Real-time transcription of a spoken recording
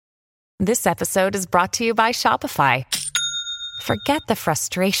This episode is brought to you by Shopify. Forget the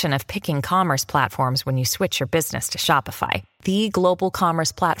frustration of picking commerce platforms when you switch your business to Shopify, the global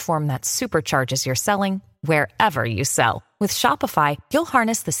commerce platform that supercharges your selling wherever you sell. With Shopify, you'll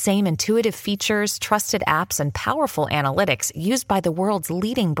harness the same intuitive features, trusted apps, and powerful analytics used by the world's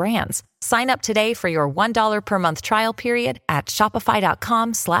leading brands. Sign up today for your $1 per month trial period at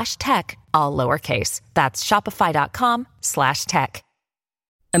shopify.com/tech, all lowercase. That's shopify.com/tech.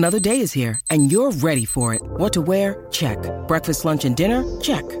 Another day is here, and you're ready for it. What to wear? Check. Breakfast, lunch, and dinner?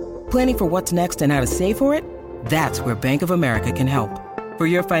 Check. Planning for what's next and how to save for it? That's where Bank of America can help. For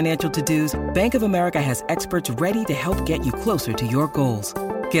your financial to-dos, Bank of America has experts ready to help get you closer to your goals.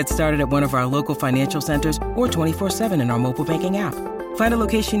 Get started at one of our local financial centers or 24/7 in our mobile banking app. Find a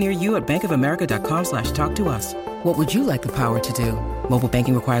location near you at bankofamerica.com/talktous. What would you like the power to do? Mobile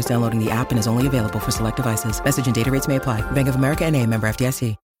banking requires downloading the app and is only available for select devices. Message and data rates may apply. Bank of America N.A., member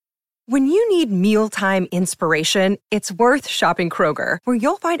FDIC. When you need mealtime inspiration, it's worth shopping Kroger, where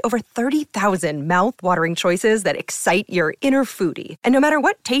you'll find over 30,000 mouth-watering choices that excite your inner foodie. And no matter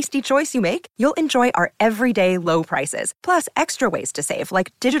what tasty choice you make, you'll enjoy our everyday low prices, plus extra ways to save,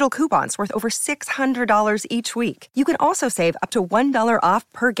 like digital coupons worth over $600 each week. You can also save up to $1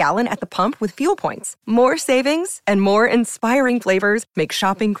 off per gallon at the pump with fuel points. More savings and more inspiring flavors make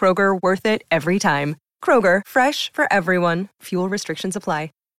shopping Kroger worth it every time. Kroger, fresh for everyone. Fuel restrictions apply.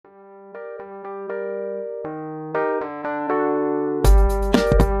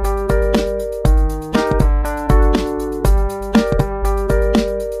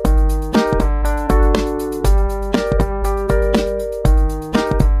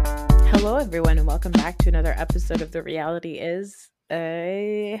 Everyone, and welcome back to another episode of The Reality Is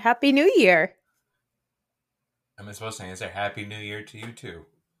a Happy New Year. Am I supposed to answer Happy New Year to you too?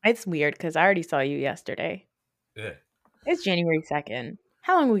 It's weird because I already saw you yesterday. Yeah. It's January 2nd.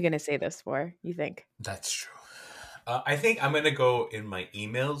 How long are we going to say this for, you think? That's true. I think I'm going to go in my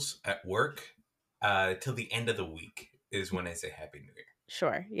emails at work till the end of the week is when I say Happy New Year.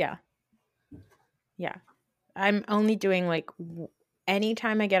 Sure, yeah. Yeah. I'm only doing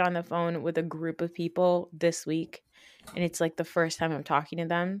anytime I get on the phone with a group of people this week, and it's like the first time I'm talking to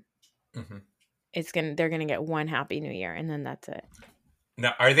them, they're gonna get one Happy New Year, and then that's it.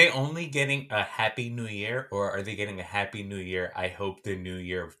 Now, are they only getting a Happy New Year, or are they getting a Happy New Year? I hope the New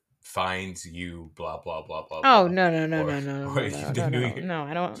Year finds you. Blah blah blah blah. Oh blah. no! No,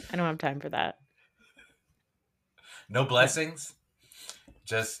 I don't have time for that. No blessings.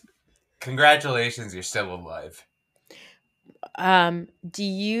 Just congratulations, you're still alive. Do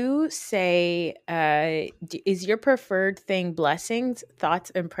you say, is your preferred thing blessings,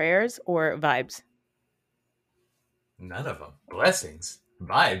 thoughts, and prayers, or vibes? None of them. Blessings.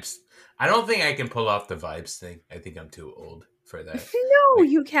 Vibes. I don't think I can pull off the vibes thing. I think I'm too old for that. No,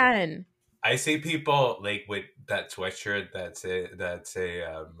 you can. I see people with that sweatshirt that's a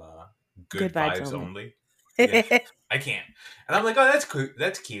good vibes only. Yeah, I can't. And I'm like, oh,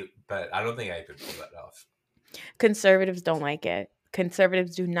 that's cute, but I don't think I could pull that off. Conservatives don't like it.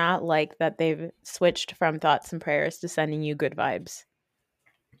 Conservatives do not like that they've switched from thoughts and prayers to sending you good vibes.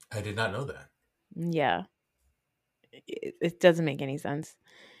 I did not know that. Yeah. It doesn't make any sense.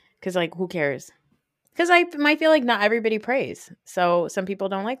 Because, who cares? Because I might feel like not everybody prays. So some people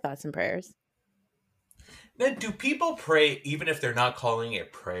don't like thoughts and prayers. Now, do people pray even if they're not calling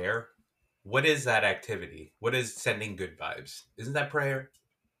it prayer? What is that activity? What is sending good vibes? Isn't that prayer?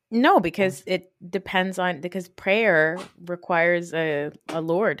 No, because it depends on, because prayer requires a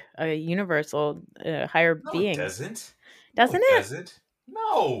Lord, a universal, higher being. It doesn't. Doesn't it? Does it?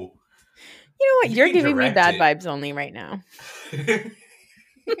 No. You know what? You're giving me bad vibes only right now.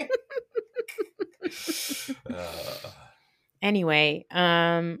 Anyway,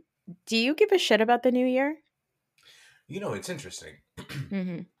 do you give a shit about the new year? You know, it's interesting.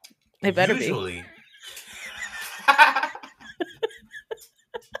 Mm-hmm. It better Usually, be.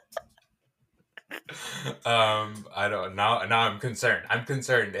 I don't know. Now I'm concerned. I'm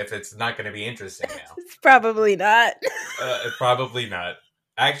concerned if it's not going to be interesting now. It's probably not. Probably not.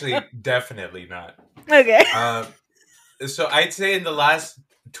 Actually, definitely not. Okay. So I'd say in the last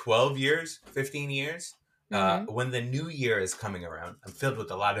 12 years, 15 years, when the new year is coming around, I'm filled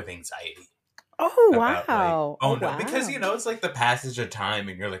with a lot of anxiety. Oh, wow. Wow. Because, it's like the passage of time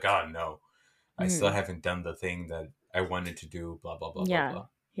and you're like, oh, no, I still haven't done the thing that I wanted to do, blah, blah, blah, blah, blah.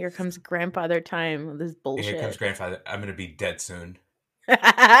 Here comes grandfather time with this bullshit. Here comes grandfather. I'm going to be dead soon. And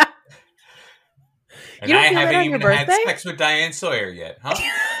I haven't even had sex with Diane Sawyer yet, huh?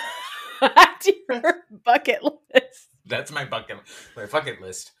 That's your bucket list. That's my bucket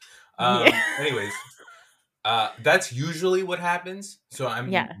list. Anyways, That's usually what happens. So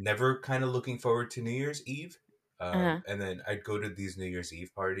I'm Yeah. never kind of looking forward to New Year's Eve. Uh-huh. And then I'd go to these New Year's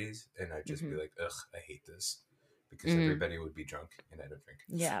Eve parties and I'd just be Mhm. like, ugh, I hate this because Mhm. everybody would be drunk and I don't drink.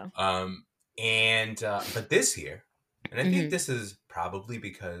 Yeah. But this year, and I think Mhm. this is probably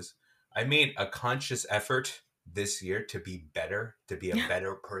because I made a conscious effort this year to be better, to be a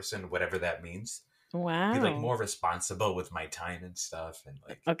better person, whatever that means. Be like Wow. more responsible with my time and stuff and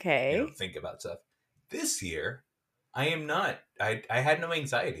like, Okay. think about stuff. This year, I am not. I had no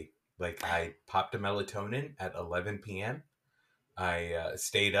anxiety. Like I popped a melatonin at 11 p.m. I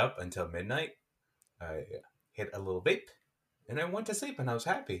stayed up until midnight. I hit a little vape and I went to sleep and I was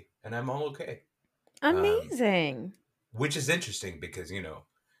happy and I'm all okay. Um, Amazing. which is interesting because,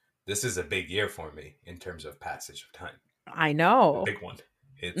 this is a big year for me in terms of passage of time. I A know. big one.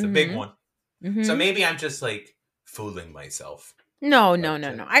 It's a big Mhm. one. So Mhm. maybe I'm just like fooling myself. No, no, But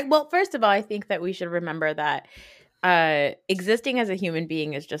no, no. Well, first of all, I think that we should remember that existing as a human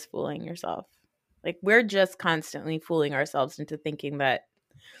being is just fooling yourself. Like we're just constantly fooling ourselves into thinking that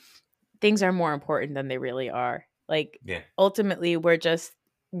things are more important than they really are. Like yeah. ultimately we're just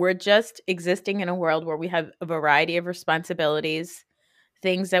existing in a world where we have a variety of responsibilities,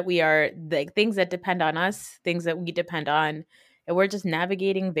 things that we are like things that depend on us, things that we depend on, and we're just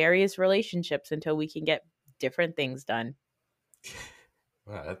navigating various relationships until we can get different things done.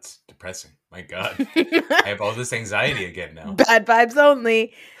 Wow, that's depressing. My God. I have all this anxiety again now. Bad vibes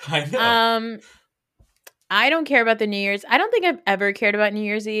only. I know. Um I don't care about the New Year's. I don't think I've ever cared about New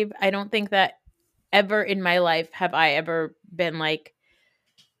Year's Eve. I don't think that ever in my life have I ever been like,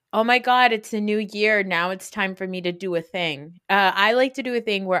 oh my God, it's a new year. Now it's time for me to do a thing. I like to do a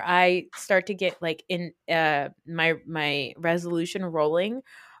thing where I start to get like in my resolution rolling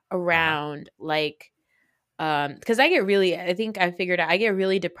Uh-huh. around like because I think I figured out I get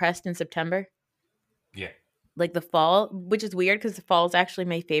really depressed in September, Yeah. like the fall, which is weird because the fall is actually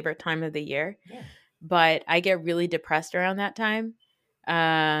my favorite time of the year. Yeah. But I get really depressed around that time,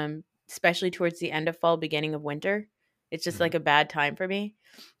 especially towards the end of fall, beginning of winter. It's just Mhm. like a bad time for me,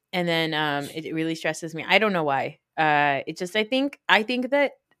 and then it really stresses me. I don't know why. It just I think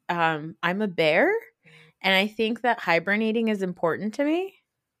that I'm a bear, and I think that hibernating is important to me.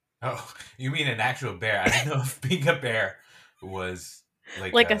 Oh, you mean an actual bear? I don't know if being a bear was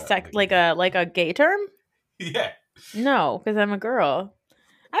like Like a a sec, like like a gay term. yeah. No, because I'm a girl.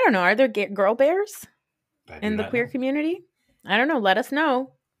 I don't know. Are there girl bears I do in the not queer know. community? I don't know. Let us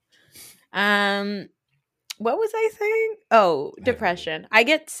know. Um, what was I saying? Oh, I have no idea. depression. I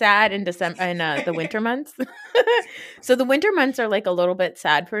get sad in December in the winter months. So the winter months are like a little bit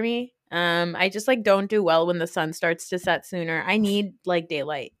sad for me. I just like don't do well when the sun starts to set sooner. I need like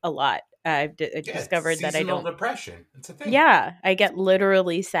daylight a lot. I Yeah, it's discovered that I seasonal don't. depression. It's a thing. Yeah, I get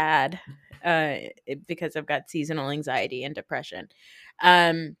literally sad because I've got seasonal anxiety and depression.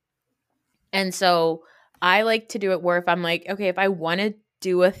 Um, and so I like to do it where if I'm like, okay, if I want to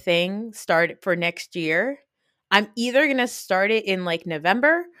do a thing, start it for next year, I'm either going to start it in like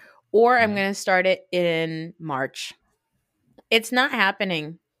November or I'm Mhm. going to start it in March. It's not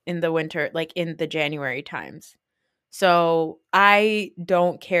happening in the winter, like in the January times. So I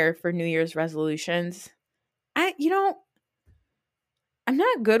don't care for New Year's resolutions. I'm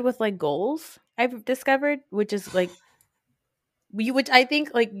not good with like goals, I've discovered, which is like, which I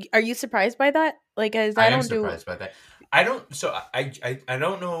think like, are you surprised by that? Like, as I I am don't do. surprised by that. I don't. So I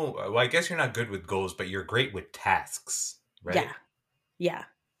don't know. Well, I guess you're not good with goals, but you're great with tasks, Yeah. right? Yeah.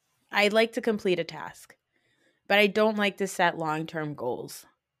 I like to complete a task, but I don't like to set long-term goals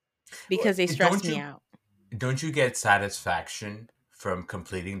because they stress Don't me you out. don't you get satisfaction from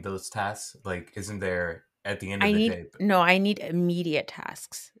completing those tasks? Like, isn't there at the end of I the need day? no, I need immediate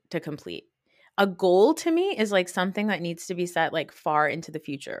tasks to complete. A goal to me is like something that needs to be set like far into the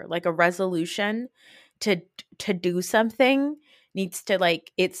future. Like a resolution to to do something needs to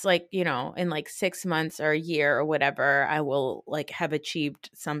like it's like, in like 6 months or a year or whatever, I will like have achieved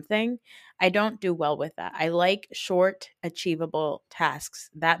something. I don't do well with that. I like short achievable tasks.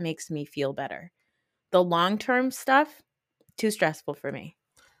 That makes me feel better. The long-term stuff too stressful for me.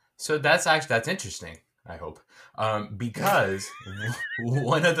 So that's interesting. I hope, because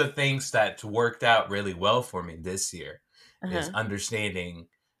one of the things that worked out really well for me this year is Uh-huh. understanding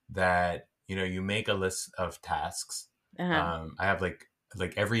that you make a list of tasks. Uh-huh. I have like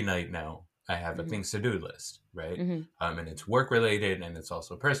every night now I have a Mhm. things to do list, right? Mhm. And it's work related and it's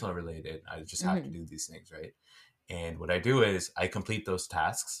also personal related. I just have to Mhm. do these things, right? And what I do is I complete those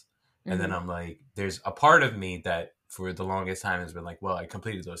tasks. And then Mhm. I'm like, there's a part of me that for the longest time has been like, well, I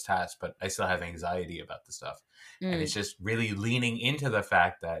completed those tasks, but I still have anxiety about the stuff. And it's Mm. just really leaning into the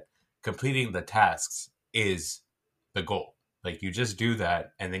fact that completing the tasks is the goal. Like, you just do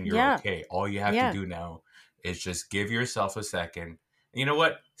that and then you're Yeah. okay. All you have to Yeah. do now is just give yourself a second. You know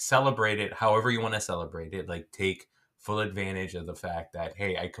what? Celebrate it however you want to celebrate it. Like, take full advantage of the fact that,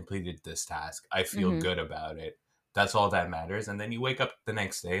 hey, I completed this task. I feel Mm-hmm. good about it. That's all that matters. And then you wake up the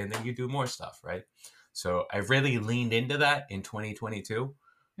next day and then you do more stuff, right? So I've really leaned into that in 2022.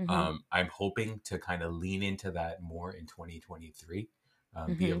 Mm-hmm. I'm hoping to kind of lean into that more in 2023. Be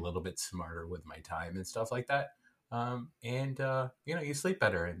a Mm-hmm. little bit smarter with my time and stuff like that. And you know, you sleep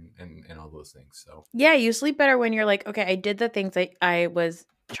better and all those things. So Yeah, you sleep better when you're like, okay, I did the things that I was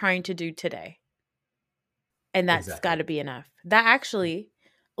trying to do today. And that's got exactly. to be enough. That actually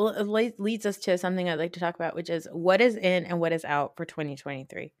leads us to something I'd like to talk about, which is what is in and what is out for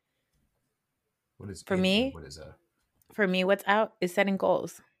 2023. What is For in and me, what is what's out is setting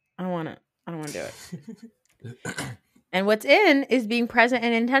goals. I don't want to do it. And what's in is being present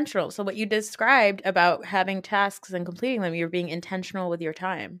and intentional. So what you described about having tasks and completing them, you're being intentional with your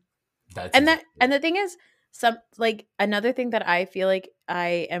time. That's And that exactly and it. the thing is, some like another thing that I feel like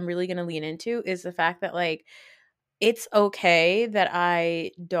I am really going to lean into is the fact that like it's okay that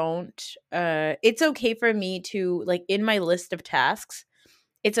I don't it's okay for me to like in my list of tasks,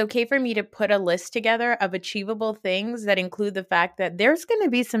 it's okay for me to put a list together of achievable things that include the fact that there's going to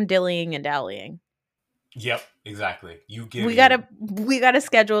be some dillying and dallying. Yep, exactly. We got to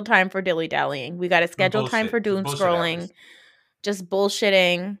schedule time for dilly dallying. We got to schedule time for doom bullshit scrolling, hours. just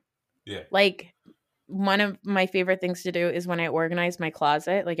bullshitting. Yeah. Like one of my favorite things to do is when I organize my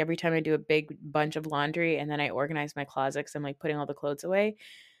closet. Like every time I do a big bunch of laundry and then I organize my closet because I'm like putting all the clothes away.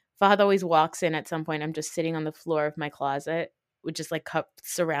 Fahad always walks in at some point. I'm just sitting on the floor of my closet, with just like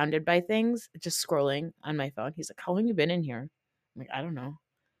surrounded by things, just scrolling on my phone. He's like, "How long you been in here?" I'm like, "I don't know."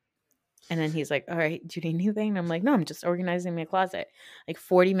 And then he's like, "All right, do you need anything?" And I'm like, "No, I'm just organizing my closet." Like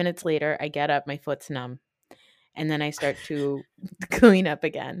 40 minutes later, I get up, my foot's numb, and then I start to clean up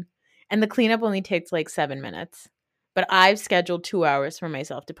again. And the cleanup only takes like 7 minutes. But I've scheduled 2 hours for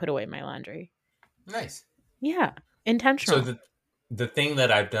myself to put away my laundry. Nice. Yeah, So intentional. the thing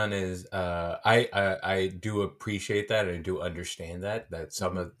that I've done is I do appreciate that. I do understand that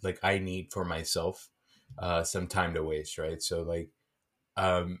some Mhm. of like I need for myself some time to waste, right? So like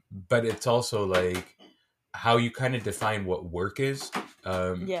but it's also like how you kind of define what work is.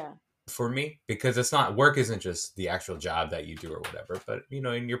 Um Yeah. for me, because it's not, work isn't just the actual job that you do or whatever, but you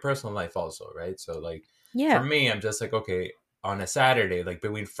know, in your personal life also, right? So like for Yeah. me, I'm just like, okay, on a Saturday, like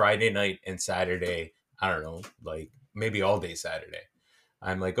between Friday night and Saturday, I don't know, like maybe all day Saturday,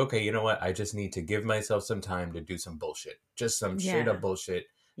 I'm like, okay, you know what, I just need to give myself some time to do some bullshit, just some straight up Yeah. bullshit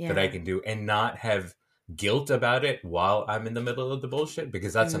that I Yeah. can do and not have guilt about it while I'm in the middle of the bullshit,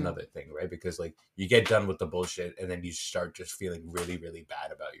 because that's Mm. another thing, right? Because like you get done with the bullshit and then you start just feeling really, really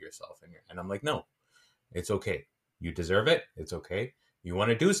bad about yourself, and I'm like, no, it's okay. You deserve it. It's okay. You want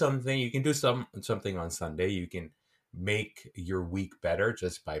to do something, you can do something on Sunday. You can make your week better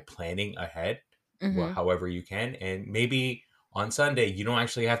just by planning ahead, well, Mm-hmm. however you can. And maybe on Sunday you don't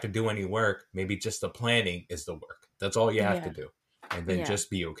actually have to do any work. Maybe just the planning is the work. That's all you have to Yeah. do, and then Yeah. just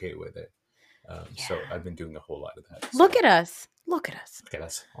be okay with it. So Yeah. I've been doing a whole lot of that. Look So at us. Look at us. look at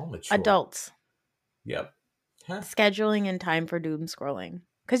us, all mature. Adults Yep. Huh? scheduling in time for doom scrolling.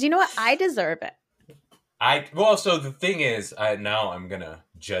 Because you know what? I deserve it. Well, so the thing is, now I'm gonna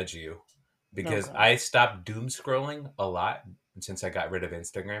judge you Oh, because God. I stopped doom scrolling a lot since I got rid of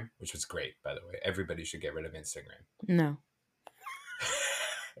Instagram, which was great, by the way. Everybody should get rid of Instagram. No.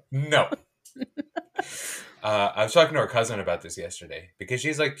 No. I was talking to her cousin about this yesterday because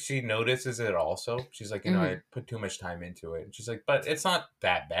she's like, she notices it also. She's like, you know, Mm-hmm. I put too much time into it. And she's like, but it's not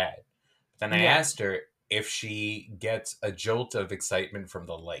that bad. Then I Yeah. asked her if she gets a jolt of excitement from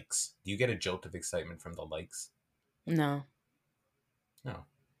the likes. Do you get a jolt of excitement from the likes? No. No.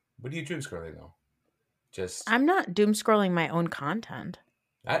 What do you doom scrolling though? Just I'm not doom scrolling my own content.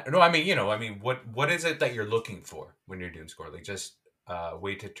 no. I mean, you know, I mean, what is it that you're looking for when you're doom scrolling? Just a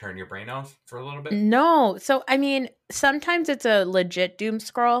way to turn your brain off for a little bit. No. So, I mean, sometimes it's a legit doom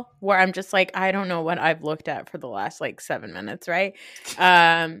scroll where I'm just like, I don't know what I've looked at for the last like 7 minutes, right?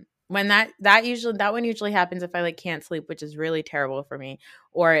 When that one usually happens if I like can't sleep, which is really terrible for me,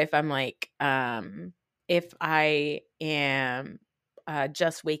 or if I'm like, if I am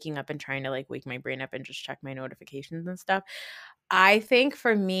just waking up and trying to like wake my brain up and just check my notifications and stuff. I think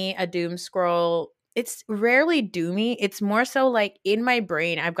for me, a doom scroll, it's rarely doomy. It's more so like in my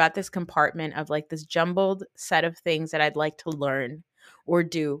brain, I've got this compartment of like this jumbled set of things that I'd like to learn or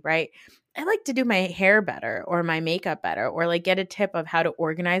do, right? I like to do my hair better or my makeup better or like get a tip of how to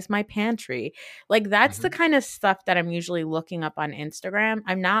organize my pantry. Like that's the Mm-hmm. kind of stuff that I'm usually looking up on Instagram.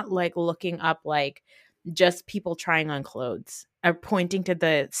 I'm not like looking up like just people trying on clothes or pointing to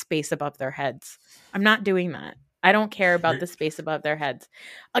the space above their heads. I'm not doing that. I don't care about the space above their heads.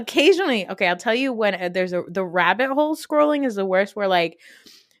 Occasionally, okay, I'll tell you when there's the rabbit hole scrolling is the worst, where like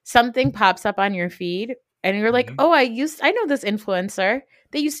something pops up on your feed and you're like, oh, I know this influencer.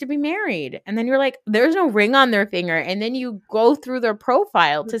 They used to be married. And then you're like, there's no ring on their finger. And then you go through their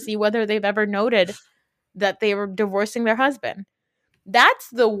profile to see whether they've ever noted that they were divorcing their husband. That's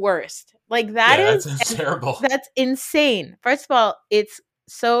the worst. Like that sounds terrible. That's insane. First of all, it's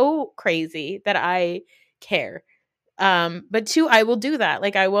so crazy that I care. But two, I will do that.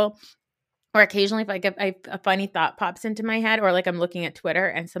 Like I will, or occasionally if I get a funny thought pops into my head, or like I'm looking at Twitter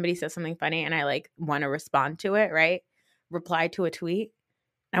and somebody says something funny and I like want to respond to it, right? Reply to a tweet.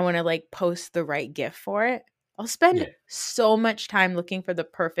 I want to like post the right GIF for it. I'll spend so much time looking for the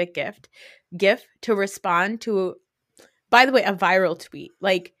perfect GIF to respond to, by the way, a viral tweet.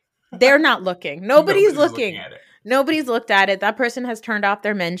 Like they're not looking. Nobody's looking at it. Nobody's looked at it. That person has turned off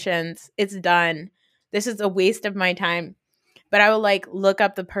their mentions. It's done. This is a waste of my time. But I will like look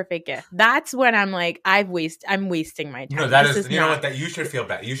up the perfect GIF. That's when I'm like, I'm wasting my time. No, that is you know what, that you should feel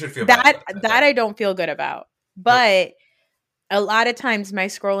bad. You should feel bad. That I don't feel good about. But a lot of times my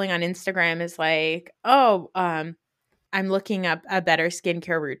scrolling on Instagram is like, I'm looking up a better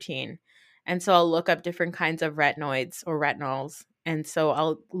skincare routine. And so I'll look up different kinds of retinoids or retinols. And so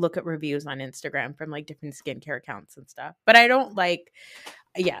I'll look at reviews on Instagram from like different skincare accounts and stuff. But I don't like,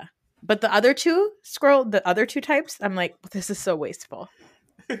 But the other two types, I'm like, this is so wasteful.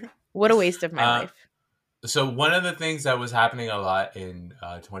 What a waste of my life. So one of the things that was happening a lot in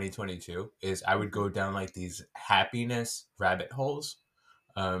 2022 is I would go down like these happiness rabbit holes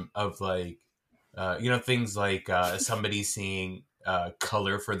of like, things like somebody seeing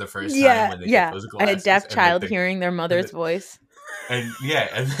color for the first time when they get those glasses. And a deaf child hearing their mother's voice. And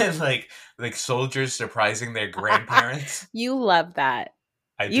then like soldiers surprising their grandparents. You love that.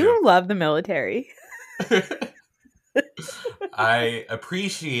 You love the military. I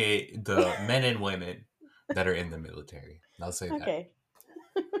appreciate the men and women that are in the military. I'll say that. Okay.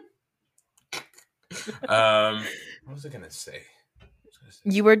 What was I going to say?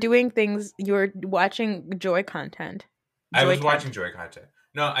 You were doing things. You were watching Joy content. Watching Joy content.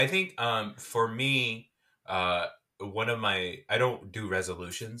 No, I think for me, one of my, I don't do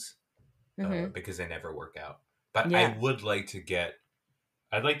resolutions because they never work out. But I would like to get,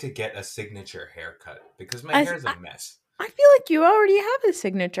 I'd like to get a signature haircut because my hair's a mess. I feel like you already have a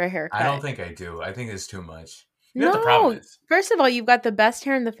signature haircut. I don't think I do. I think it's too much. You know what the problem is? First of all, you've got the best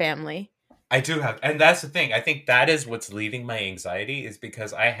hair in the family. I do have, and that's the thing. I think that is what's leading my anxiety is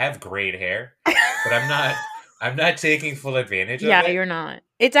because I have great hair, but I'm not taking full advantage of it. Yeah, you're not.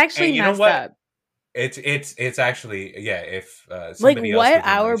 It's actually messed up. It's actually, if like somebody what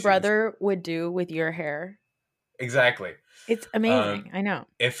our brother would do with your hair. Exactly. It's amazing. I know.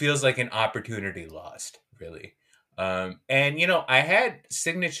 It feels like an opportunity lost, really. And I had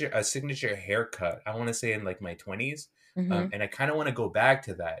a signature haircut, I want to say in like my 20s. And I kind of want to go back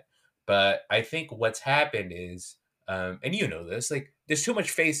to that. But I think what's happened is, and you know this, like there's too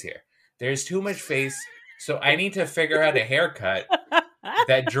much face here. There's too much face. So I need to figure out a haircut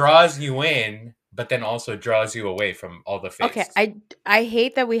that draws you in, but then also draws you away from all the face. Okay, I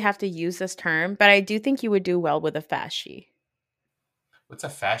hate that we have to use this term, but I do think you would do well with a fascie. What's a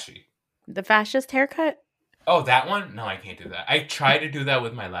fascie? The fascist haircut? Oh, that one? No, I can't do that. I tried to do that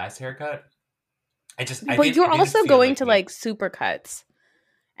with my last haircut. But you're also going to like supercuts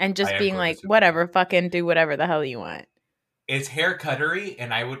and just being like, whatever, fucking do whatever the hell you want. It's haircuttery,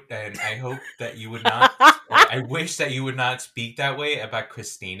 and I hope that you would not. I wish that you would not speak that way about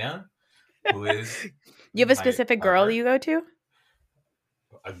Christina, who is. You have a specific girl you go to?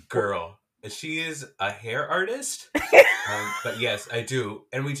 A girl. She is a hair artist. But yes, I do.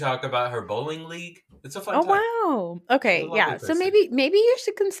 And we talk about her bowling league. It's a fun time. Oh, wow. Okay, yeah. So maybe you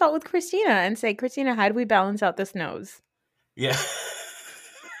should consult with Christina and say, Christina, how do we balance out this nose? Yeah.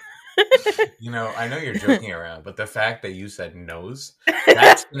 I know you're joking around, but the fact that you said nose,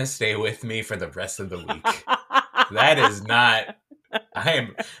 that's going to stay with me for the rest of the week. That is not...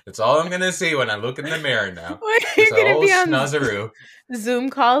 That's all I'm going to see when I look in the mirror now. You're going to be on snuzaroo. Zoom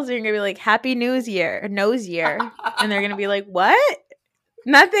calls and you're going to be like, Happy nose year. And they're going to be like, what?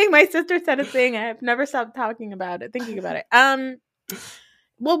 Nothing. My sister said a thing. I've never stopped thinking about it.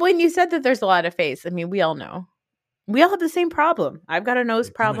 Well, when you said that there's a lot of face, I mean, we all know. We all have the same problem. I've got a nose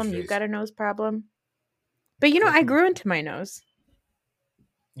problem. You've got a nose problem. But I grew into my nose.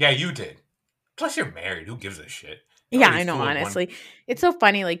 Yeah, you did. Plus you're married. Who gives a shit? Yeah, I know, honestly. It's so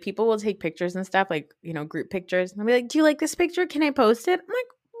funny. Like, people will take pictures and stuff, like, group pictures. And they'll be like, do you like this picture? Can I post it? I'm like,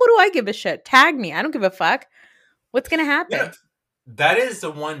 what do I give a shit? Tag me. I don't give a fuck. What's going to happen? Yeah, that is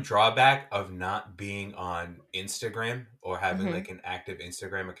the one drawback of not being on Instagram or having Mm-hmm. like an active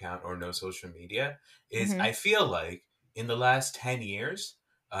Instagram account or no social media is Mm-hmm. I feel like in the last 10 years,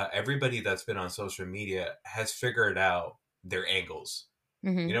 everybody that's been on social media has figured out their angles.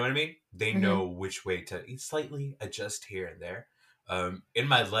 Mm-hmm. You know what I mean? They Mm-hmm. know which way to slightly adjust here and there. In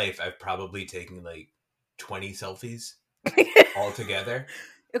my life, I've probably taken like 20 selfies altogether.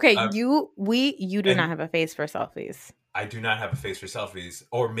 Okay, Um, you do not and have a face for selfies. I do not have a face for selfies,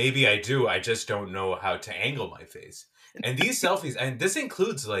 or maybe I do. I just don't know how to angle my face. And these selfies, and this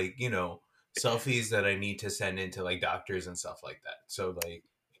includes like, selfies that I need to send into like doctors and stuff like that. So like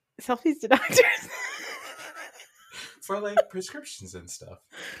Selfies to doctors. for like prescriptions and stuff.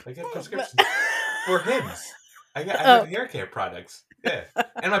 I get But- prescriptions for Hims. I Oh. have hair care products. Yeah.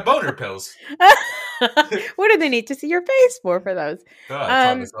 And my boner pills. What do they need to see your face for those? Oh, I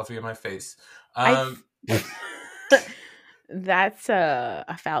found Um, a selfie of my face. I. That's a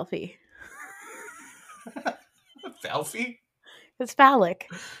falfie. Selfie? It's phallic.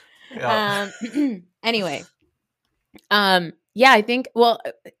 Yeah. Anyway, yeah, I think. Well,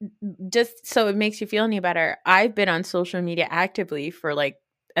 just so it makes you feel any better, I've been on social media actively for like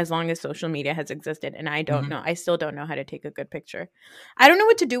as long as social media has existed, and I don't Mhm. know. I still don't know how to take a good picture. I don't know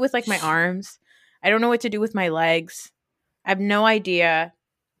what to do with like my arms. I don't know what to do with my legs. I have no idea.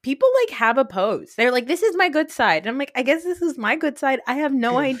 People like have a pose. They're like, this is my good side. And I'm like, I guess this is my good side. I have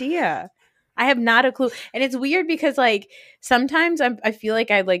no idea. I have not a clue. And it's weird because like sometimes I feel like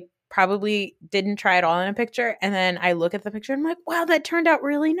I like probably didn't try it all in a picture. And then I look at the picture and I'm like, wow, that turned out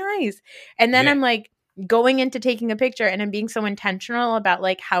really nice. And then Yeah. I'm like going into taking a picture and I'm being so intentional about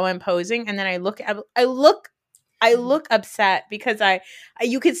like how I'm posing. And then I look upset because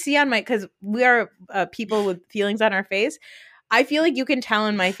you could see on my, because we are people with feelings on our face. I feel like you can tell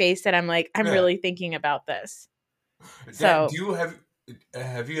in my face that I'm like, I'm Yeah. really thinking about this. So Do you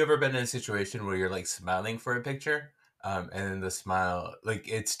have you ever been in a situation where you're like smiling for a picture, and then the smile like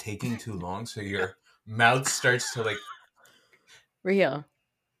it's taking too long, so your mouth starts to like Raheel,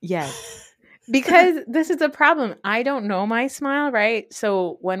 yes. Because this is a problem. I don't know my smile, right?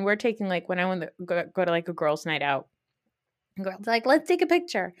 So when we're taking like when I want to go to like a girls' night out, girls are like, let's take a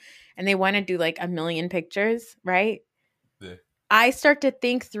picture. And they want to do like a million pictures, right? the I start to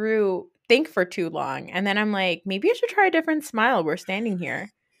think for too long. And then I'm like, maybe I should try a different smile. We're standing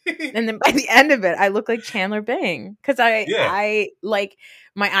here. And then by the end of it, I look like Chandler Bing because Yeah. I like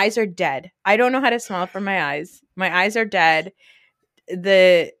my eyes are dead. I don't know how to smile for my eyes. My eyes are dead.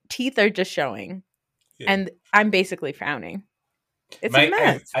 The teeth are just showing, Yeah. and I'm basically frowning. It's a My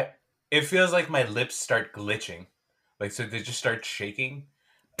mess. it feels like my lips start glitching, like so they just start shaking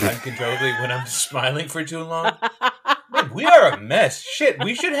uncontrollably when I'm smiling for too long. Man, we are a mess. Shit,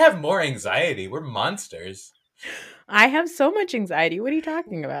 we should have more anxiety. We're monsters. I have so much anxiety. What are you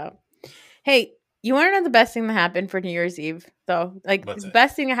talking about? Hey, you want to know the best thing that happened for New Year's Eve, though? Like What's the that?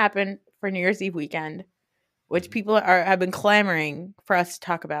 best thing that happened for New Year's Eve weekend, which Mhm. people have been clamoring for us to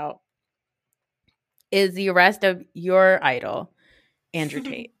talk about, is the arrest of your idol, Andrew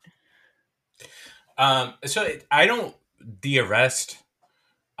Tate. I don't. The arrest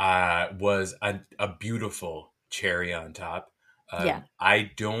was a beautiful cherry on top. Yeah.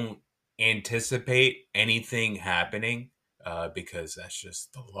 I don't anticipate anything happening because that's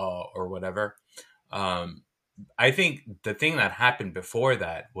just the law or whatever. Um, I think the thing that happened before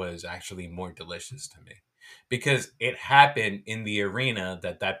that was actually more delicious to me because it happened in the arena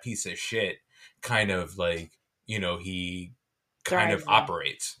that piece of shit kind of like, he kind of Thrives in.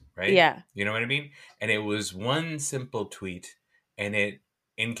 operates, right? Yeah. You know what I mean? And it was one simple tweet and it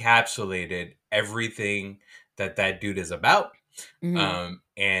encapsulated everything that dude is about. Mhm.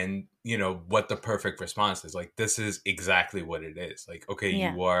 And what the perfect response is. Like, this is exactly what it is. Like, okay,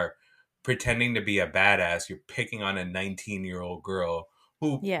 Yeah. you are pretending to be a badass. You're picking on a 19-year-old girl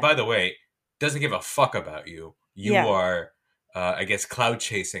who, Yeah. by the way, doesn't give a fuck about you. You Yeah. are, I guess, cloud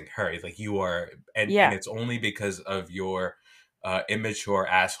chasing her. Like, you are, and Yeah. it's only because of your immature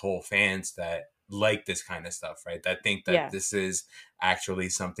asshole fans that like this kind of stuff, right? That think that Yeah. this is actually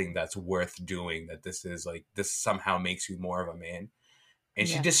something that's worth doing. That this is like this somehow makes you more of a man. And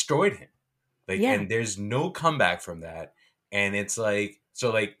she Yeah. destroyed him. Like, Yeah. and there's no comeback from that. And it's like,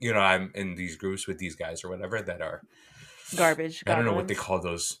 so like, I'm in these groups with these guys or whatever that are Garbage I don't know what they goblins. call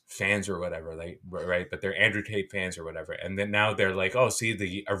those fans or whatever, like, right? But they're Andrew Tate fans or whatever. And then now they're like, oh, see,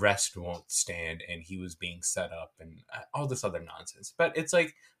 the arrest won't stand, and he was being set up, and all this other nonsense. But it's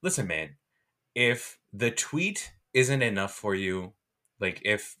like, listen, man, if the tweet isn't enough for you, Like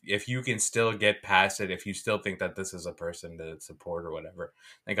if you can still get past it, if you still think that this is a person to support or whatever,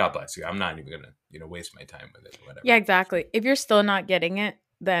 then God bless you. I'm not even gonna waste my time with it or Yeah, whatever. exactly. If you're still not getting it,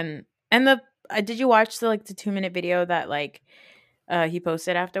 then and the did you watch the 2-minute video that he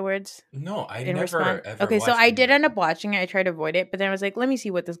posted afterwards No, I in response? never ever Okay, so watched I any did of end it. up watching it. I tried to avoid it, but then I was like, let me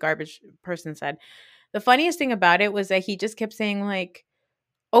see what this garbage person said. The funniest thing about it was that he just kept saying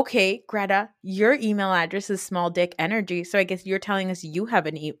okay, Greta, your email address is small dick energy, so I guess you're telling us you have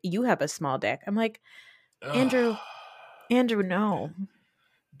you have a small dick. I'm like, Ugh, Andrew, no,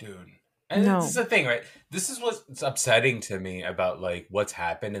 dude. And this is no. the thing, right? This is what's upsetting to me about like what's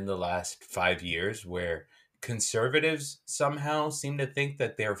happened in the last 5 years, where conservatives somehow seem to think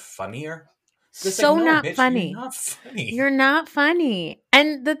that they're funnier. It's like, So no, not bitch, you're funny. not funny. You're not funny.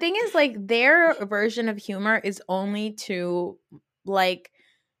 And the thing is, their version of humor is only to like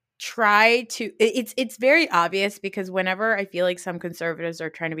try to it's very obvious because whenever I feel like some conservatives are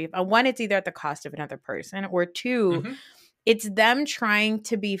trying to be one, it's either at the cost of another person, or two, Hmm. it's them trying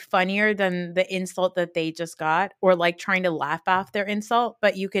to be funnier than the insult that they just got, or trying to laugh off their insult,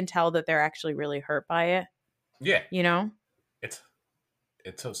 but you can tell that they're actually really hurt by it, Yeah, you know? it's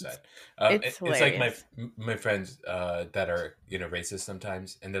it's so sad. It's It's like hilarious. my friends that are racist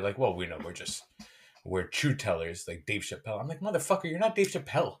sometimes, and they're like, "Well, we know we're true tellers, like Dave Chappelle." I'm like, "Motherfucker, you're not Dave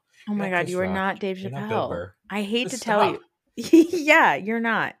Chappelle. Oh You're my not God, Chris you are Rock. not Dave You're not Bill Chappelle. Burr. I hate to Just tell you. stop." Yeah, you're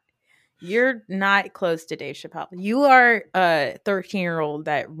not. You're not close to Dave Chappelle. You are a 13-year-old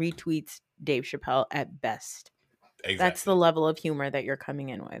that retweets Dave Chappelle at best. That's the Exactly. level of humor that you're coming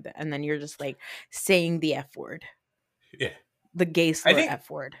in with. And then you're just saying the F word, Yeah, the gay I slur think. F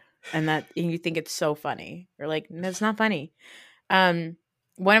word. And you think it's so funny. You're like, no, it's not funny. Um,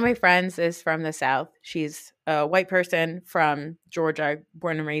 One of my friends is from the South. She's a white person from Georgia,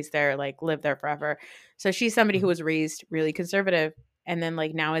 born and raised there, lived there forever. So she's somebody who Mhm. was raised really conservative. And then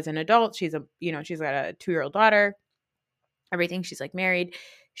now as an adult, she's she's got a 2-year-old daughter, everything. She's married.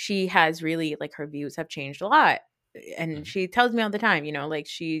 She has really her views have changed a lot. And Mhm. she tells me all the time,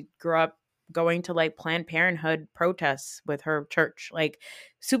 she grew up going to Planned Parenthood protests with her church,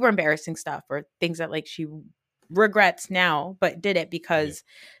 super embarrassing stuff, or things that she regrets now, but did it Yeah. because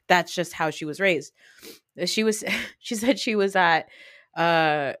that's just how she was raised. She was she said she was at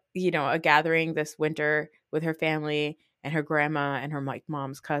a gathering this winter with her family, and her grandma and her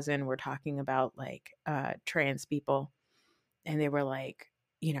mom's cousin were talking about trans people, and they were like,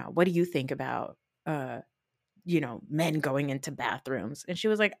 what do you think about men going into bathrooms? And she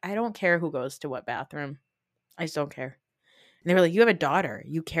was like, I don't care who goes to what bathroom. I just don't care. And they were like, you have a daughter.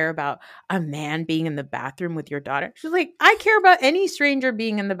 You care about a man being in the bathroom with your daughter? She was like, I care about any stranger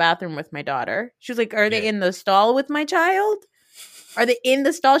being in the bathroom with my daughter. She was like, are Yeah. they in the stall with my child? Are they in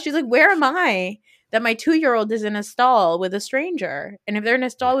the stall? She's like, where am I that my 2-year-old is in a stall with a stranger? And if they're in a Yeah.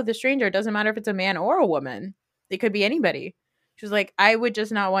 stall with a stranger, it doesn't matter if it's a man or a woman. It could be anybody. She was like, I would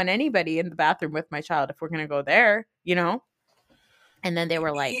just not want anybody in the bathroom with my child if we're going to go there, you know? And then they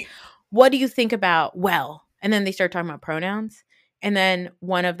were like, what do you think about, well, and then they started talking about pronouns. And then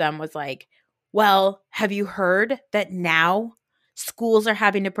one of them was like, well, have you heard that now schools are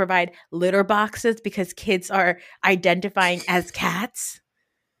having to provide litter boxes because kids are identifying as cats?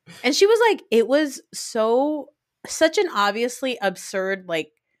 And she was like, it was such an obviously absurd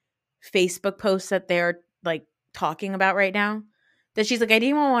Facebook post that they're talking about right now, that she's like, I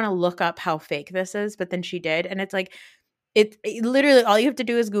didn't even want to look up how fake this is, but then she did. And it's like, it literally all you have to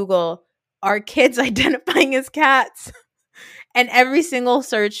do is Google, are kids identifying as cats? And every single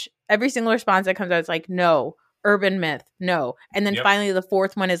search, every single response that comes out is like, no, urban myth, no. And then Yep. finally the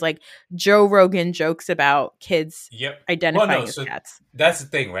fourth one is like, Joe Rogan jokes about kids Yep. Well, no. identifying as So cats. that's the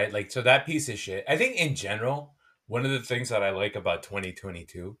thing, right? Like, so that piece of shit. I think in general, one of the things that I like about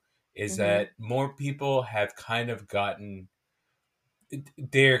 2022 is Mm-hmm. that more people have kind of gotten,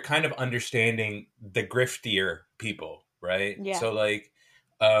 they're kind of understanding the griftier people, right? Yeah. So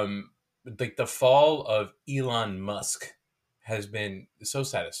um like the fall of Elon Musk has been so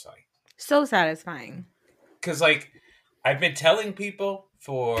satisfying. So satisfying. Because I've been telling people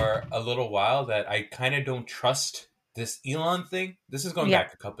for a little while that I kind of don't trust this Elon thing. This is going Yeah.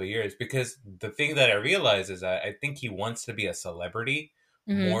 back a couple of years, because the thing that I realize is that I think he wants to be a celebrity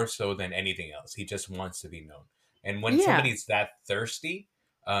Mm-hmm. more so than anything else. He just wants to be known. And when Yeah. somebody's that thirsty,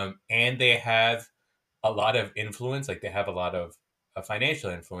 and they have a lot of influence, like they have a lot of financial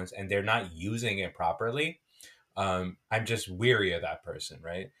influence, and they're not using it properly, I'm just weary of that person,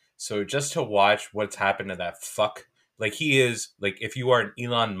 right? So just to watch what's happened to that fuck, like he is, like if you are an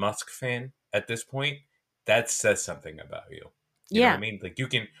Elon Musk fan at this point, that says something about you. You know what I Yeah. mean? Like you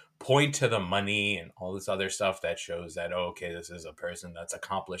can point to the money and all this other stuff that shows that, oh, okay, this is a person that's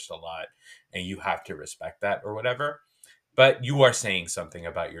accomplished a lot and you have to respect that or whatever. But you are saying something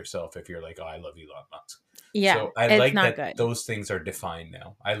about yourself if you're like, oh, I love Elon Musk. Yeah. So I It's like not that good. those things are defined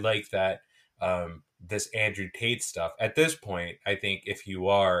now. I like that this Andrew Tate stuff. At this point, I think if you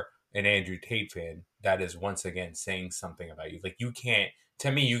are an Andrew Tate fan, that is once again saying something about you. Like you can't,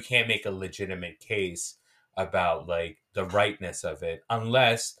 to me, you can't make a legitimate case about like the rightness of it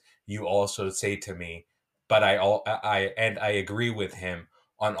unless you also say to me, but I agree with him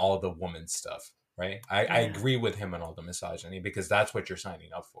on all the woman stuff, right? I Yeah. agree with him on all the misogyny because that's what you're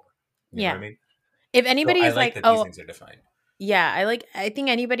signing up for. You know what I Yeah. mean? If So anybody I is like like, that these oh, things are defined. yeah, I think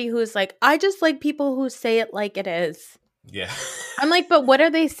anybody who's like, I just like people who say it like it is. Yeah. I'm like, but what are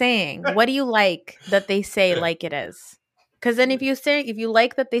they saying? What do you like that they say like it is? Because then if you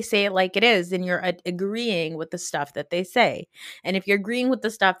like that they say it like it is, then you're agreeing with the stuff that they say. And if you're agreeing with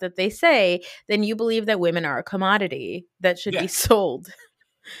the stuff that they say, then you believe that women are a commodity that should be Yeah. sold.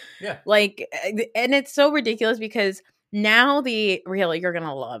 Yeah. Like, and it's so ridiculous because now really, you're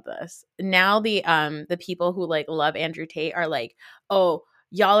gonna love this. Now the people who like love Andrew Tate are like, oh,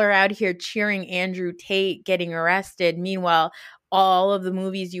 y'all are out here cheering Andrew Tate getting arrested. Meanwhile, all of the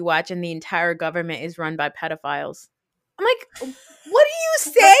movies you watch and the entire government is run by pedophiles. I'm like, what are you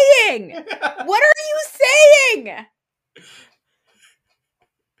saying? What are you saying?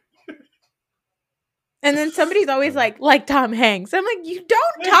 And then somebody's always like Tom Hanks. I'm like, you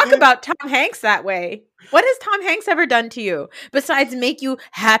don't talk about Tom Hanks that way. What has Tom Hanks ever done to you besides make you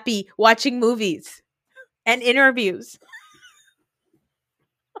happy watching movies and interviews?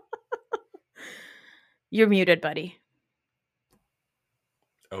 You're muted, buddy.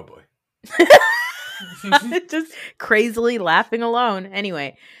 Oh boy. Just crazily laughing alone.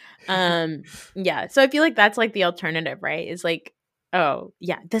 Anyway, yeah. So I feel like that's like the alternative, right? Is like, oh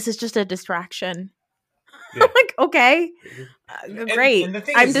yeah, this is just a distraction. Yeah. I'm like, okay, great. And the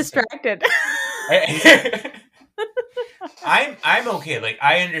thing I'm is, distracted. I'm okay. Like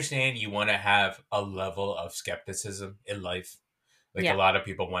I understand you want to have a level of skepticism in life, like a Yeah. lot of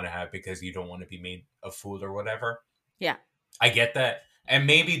people want to have because you don't want to be made a fool or whatever. Yeah. I get that, and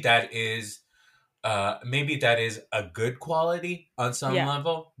maybe that is a good quality on some Yeah.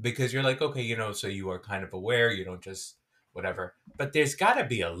 level because you're like, okay, so you are kind of aware, you don't just whatever. But there's got to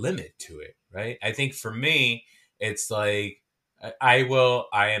be a limit to it, right? I think for me, it's like I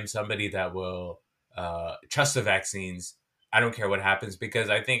am somebody that will trust the vaccines. I don't care what happens because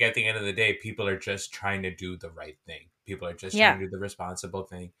I think at the end of the day, people are just trying to do the right thing. People are just trying Yeah. to do the responsible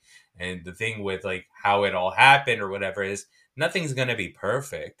thing. And the thing with like how it all happened or whatever is nothing's going to be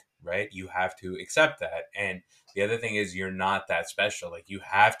perfect, right? You have to accept that. And the other thing is you're not that special. Like you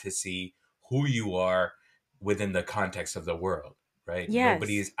have to see who you are within the context of the world, right?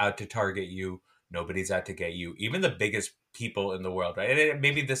 Nobody Yes. is out to target you. Nobody's out to get you. Even the biggest people in the world, right? And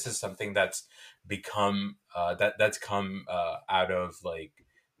maybe this is something that's become that's come out of like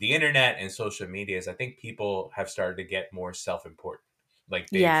the internet and social media. Is I think people have started to get more self-important. Like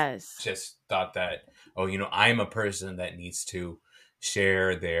they've Yes. just thought that, oh, I'm a person that needs to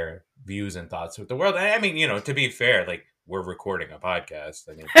share their views and thoughts with the world. I mean, to be fair, like we're recording a podcast.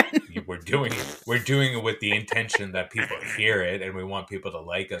 I mean, we're doing it with the intention that people hear it and we want people to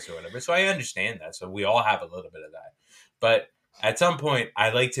like us or whatever. So I understand that. So we all have a little bit of that. But at some point,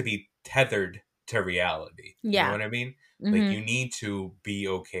 I like to be tethered to reality. You know Yeah. what I mean? Like Mm-hmm. you need to be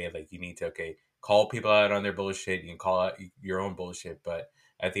okay. Like you need to, call people out on their bullshit. You can call out your own bullshit. But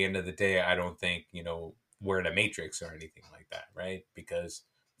at the end of the day, I don't think, we're in a matrix or anything like that, right? Because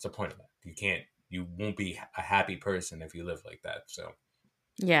it's the point of that. You won't be a happy person if you live like that. So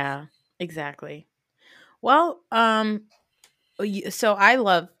Yeah, exactly. Well, so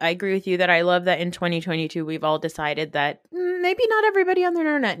I agree with you that I love that in 2022 we've all decided that maybe not everybody on the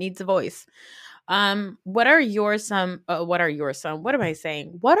internet needs a voice. What are what am I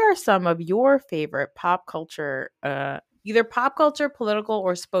saying? What are some of your favorite pop culture, either pop culture, political,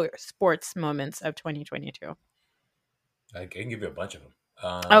 or sports moments of 2022? I can give you a bunch of them.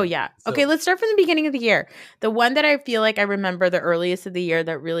 Oh yeah. Okay, So let's start from the beginning of the year. The one that I feel like I remember the earliest of the year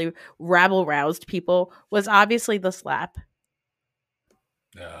that really rabble roused people was obviously the slap.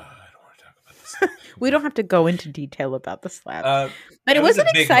 I don't want to talk about this. We don't have to go into detail about the slap. But it It was was an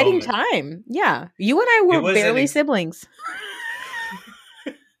a big exciting moment. time. Yeah. You and I It were was barely siblings.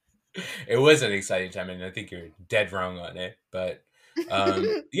 It was an exciting time, and I think you're dead wrong on it. But yeah,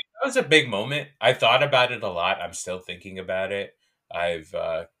 that was a big moment. I thought about it a lot. I'm still thinking about it. I've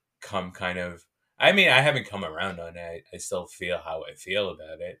come kind of. I mean, I haven't come around on it. I still feel how I feel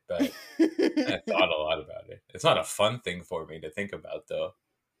about it, but I thought a lot about it. It's not a fun thing for me to think about, though.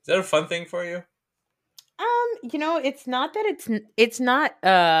 Is that a fun thing for you? It's not that it's not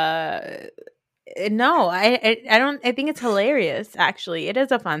no, I don't. I think it's hilarious. Actually, it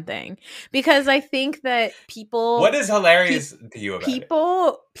is a fun thing because I think that What is hilarious to you about it?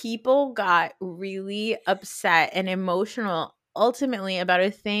 people got really upset and emotional ultimately about a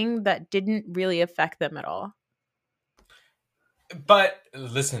thing that didn't really affect them at all. But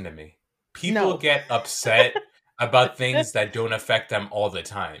listen to me. People No. get upset about things that don't affect them all the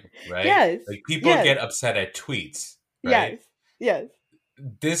time, right? Yes. Like people Yes. get upset at tweets, right? Yes.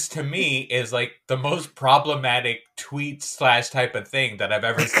 This to me is like the most problematic tweet / type of thing that I've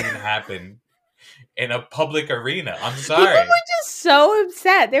ever seen happen in a public arena. I'm People sorry. were just so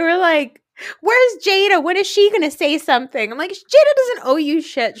upset. They were like, "Where's Jada? When is she going to say something?" I'm like, "Jada doesn't owe you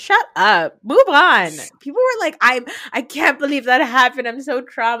shit. Shut up. Move on." People were like, I can't believe that happened. I'm so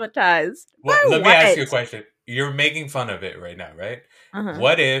traumatized." Well, By let me what? ask you a question. You're making fun of it right now, right? Uh-huh.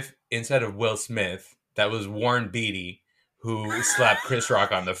 What if instead of Will Smith, that was Warren Beatty who slapped Chris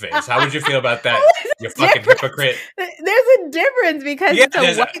Rock on the face? How would you feel about that? You fucking hypocrite. There's a difference because Yeah, it's a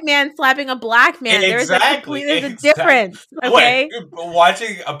there's white man slapping a black man. Exactly. There's a difference. Okay. What?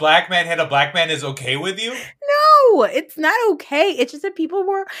 Watching a black man hit a black man is okay with you? No, it's not okay. It's just that people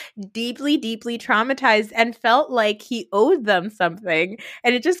were deeply, deeply traumatized and felt like he owed them something.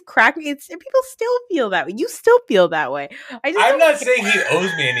 And it just cracked me. People still feel that way. You still feel that way. I'm not saying he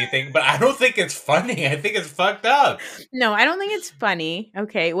owes me anything, but I don't think it's funny. I think it's fucked up. No, I don't think it's funny.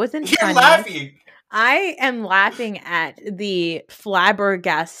 Okay, it wasn't You're funny. laughing. I am laughing at the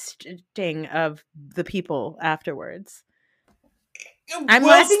flabbergasting of the people afterwards. I'm Will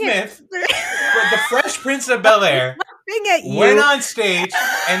laughing Smith, the Fresh Prince of Bel-Air, went on stage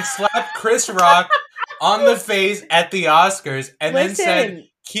and slapped Chris Rock on the face at the Oscars and then said,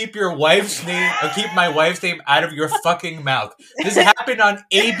 keep your wife's name, or keep my wife's name out of your fucking mouth. This happened on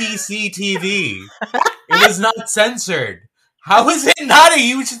ABC TV. It was not censored. How is it not a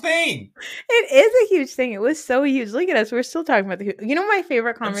huge thing? It is a huge thing. It was so huge. Look at us. We're still talking about my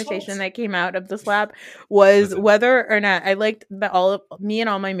favorite conversation that came out of the slap was whether or not I liked that me and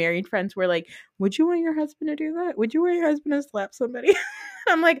all my married friends were like, would you want your husband to do that? Would you want your husband to slap somebody?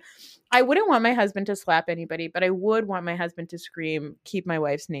 I'm like, I wouldn't want my husband to slap anybody, but I would want my husband to scream, keep my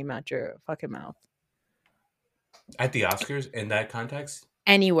wife's name out your fucking mouth. At the Oscars, in that context?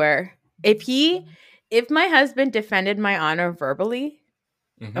 Anywhere. If my husband defended my honor verbally,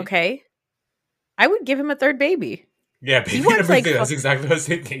 okay, I would give him a third baby. Yeah, baby number 3. That's exactly what I was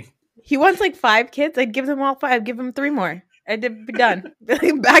thinking. He wants like 5 kids. I'd give them all 5. I'd give him 3 more. I'd be done.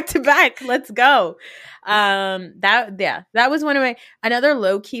 Back to back. Let's go. That was one of another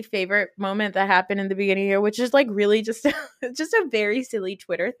low-key favorite moment that happened in the beginning here, which is like really just a very silly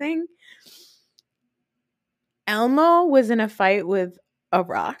Twitter thing. Elmo was in a fight with a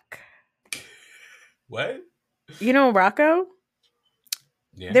rock. What? You know Rocco?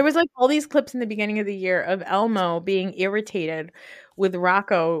 Yeah. There was like all these clips in the beginning of the year of Elmo being irritated with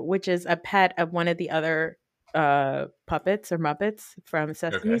Rocco, which is a pet of one of the other puppets or Muppets from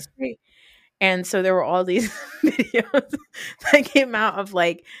Sesame Street. And so there were all these videos that came out of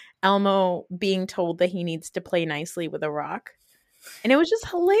like Elmo being told that he needs to play nicely with a rock. And it was just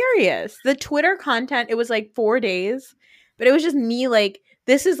hilarious. The Twitter content, it was like 4 days, but it was just me like,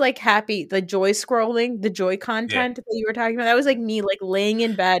 this is like happy, the joy scrolling, the joy content that you were talking about. That was like me like laying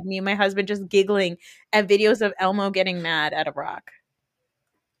in bed, me and my husband just giggling at videos of Elmo getting mad at a rock.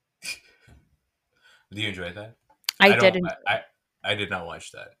 Do you enjoy that? I did. I did not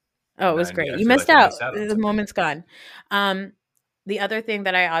watch that. Oh, it was great. You missed out. The moment's gone. The other thing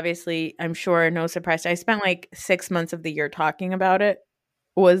that I'm sure, no surprise, I spent like 6 months of the year talking about it,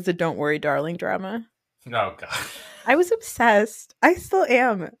 was the Don't Worry Darling drama. Oh, God. I was obsessed. I still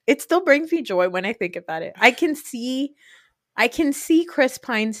am. It still brings me joy when I think about it. I can see Chris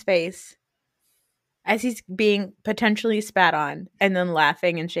Pine's face as he's being potentially spat on and then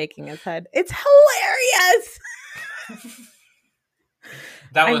laughing and shaking his head. It's hilarious.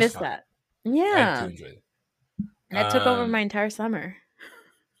 I missed that. Yeah. I do enjoy it. That took over my entire summer.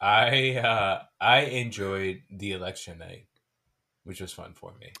 I enjoyed the election night, which was fun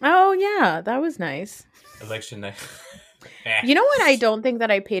for me. Oh, yeah. That was nice. Election night. You know what I don't think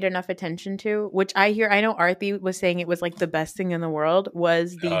that I paid enough attention to, which I know Arthi was saying it was like the best thing in the world,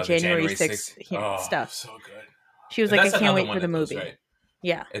 was the January 6th stuff. So good. She was like, I can't wait for the movie. Right?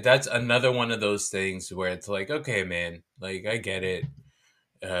 Yeah. That's another one of those things where it's like, okay, man, like I get it.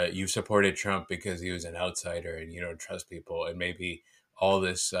 You supported Trump because he was an outsider and you don't trust people, and maybe all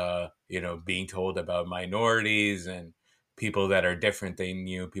this, being told about minorities and people that are different than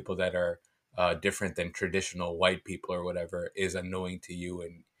you, people that are different than traditional white people or whatever is annoying to you,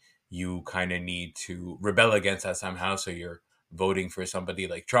 and you kind of need to rebel against that somehow. So you're voting for somebody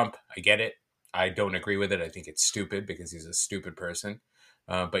like Trump. I get it. I don't agree with it. I think it's stupid because he's a stupid person.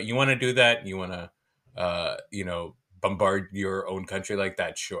 But you want to do that. You want to, bombard your own country like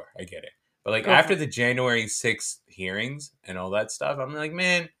that. Sure, I get it. But like after the January 6th hearings and all that stuff, I'm like,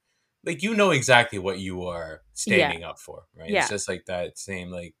 man, like, you know exactly what you are standing up for, right? Yeah. It's just like that same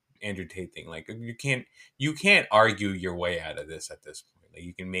like Andrew Tate thing. Like you can't argue your way out of this at this point. Like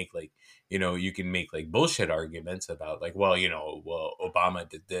you can make like bullshit arguments about like, well, Obama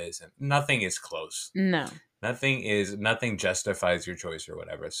did this, and nothing is close. No. Nothing justifies your choice or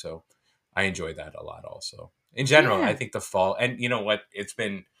whatever. So I enjoy that a lot also. In general, I think the fall, and you know what, it's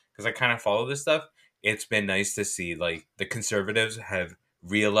been, because I kind of follow this stuff, it's been nice to see like the conservatives have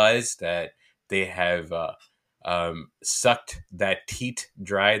realized that they have sucked that teat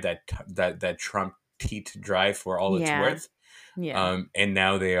dry, that Trump teat dry for all it's worth. Yeah. And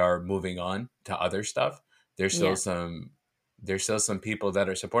now they are moving on to other stuff. There's still some people that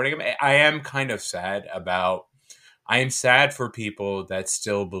are supporting him. I am sad for people that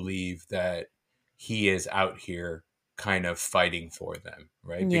still believe that he is out here kind of fighting for them,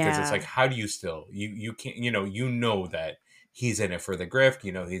 right? Because it's like, how do you still, you can't, that he's in it for the grift,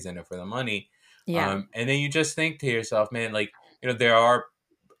 he's in it for the money. And then you just think to yourself, man, like, there are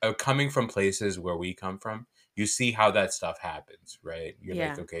coming from places where we come from, you see how that stuff happens, right? You're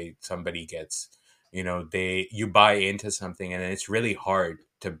like, okay, somebody gets, you buy into something, and then it's really hard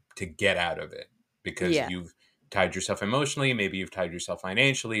to get out of it because you've tied yourself emotionally, maybe you've tied yourself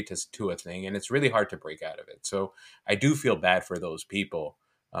financially to a thing, and it's really hard to break out of it. So I do feel bad for those people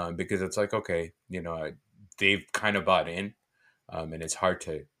because it's like, okay, they've kind of bought in, and it's hard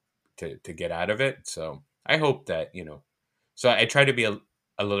to get out of it. So I hope that, so I try to be a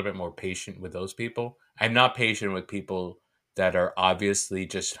little bit more patient with those people. I'm not patient with people that are obviously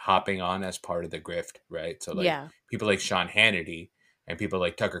just hopping on as part of the grift, right? So like people like Sean Hannity and people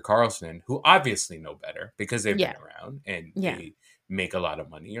like Tucker Carlson, who obviously know better because they've been around and they make a lot of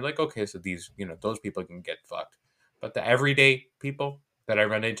money. You're like, okay, so these, those people can get fucked. But the everyday people that I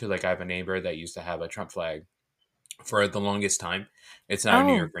run into, like I have a neighbor that used to have a Trump flag for the longest time. It's now a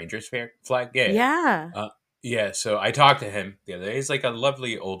New York Rangers flag. Yeah. So I talked to him the other day. He's like a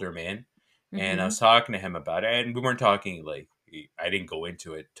lovely older man. And I was talking to him about it. And we weren't talking like, I didn't go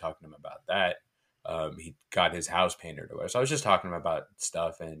into it talking to him about that. He got his house painted or whatever. So I was just talking to him about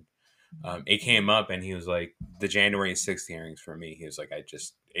stuff. And it came up and he was like, the January 6th hearings for me, he was like,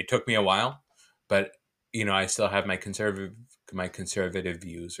 it took me a while, but I still have my conservative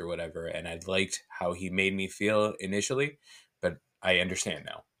views or whatever. And I liked how he made me feel initially, but I understand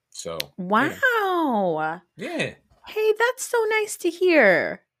now. So. Wow. Yeah. Hey, that's so nice to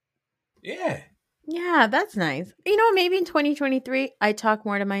hear. Yeah. Yeah, that's nice. Maybe in 2023, I talk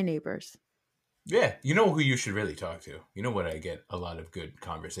more to my neighbors. Yeah. You know who you should really talk to? You know what I get a lot of good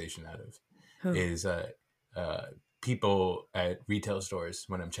conversation out of? Who? Is people at retail stores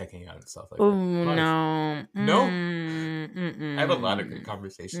when I'm checking out and stuff like that. No. No? I have a lot of good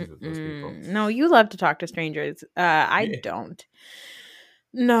conversations with those people. No, you love to talk to strangers. I don't.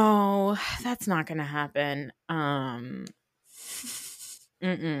 No, that's not going to happen.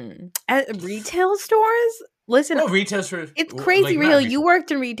 At retail stores? Listen, retail stores. It's crazy, Raheel. You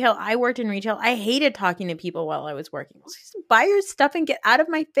worked in retail. I worked in retail. I hated talking to people while I was working. Just buy your stuff and get out of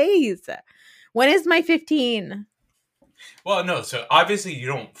my face. When is my 15? Well, no. So obviously you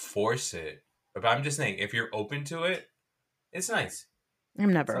don't force it, but I'm just saying if you're open to it, it's nice.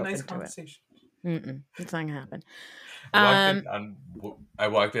 I'm never open nice to conversation. it. It's not gonna happen. I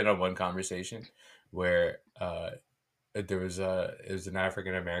walked in on one conversation where it was an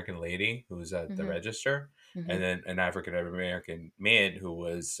African American lady who was at the register, and then an African American man who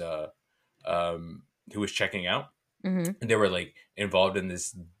was checking out, and they were like involved in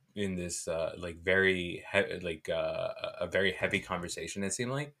this like very a very heavy conversation, it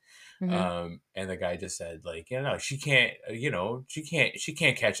seemed like. And the guy just said like, she can't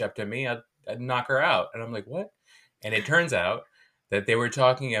catch up to me. I'd knock her out. And I'm like, what? And it turns out that they were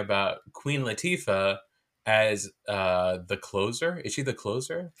talking about Queen Latifah as the closer. Is she the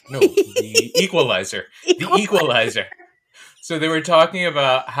closer? No, the equalizer. The equalizer. So they were talking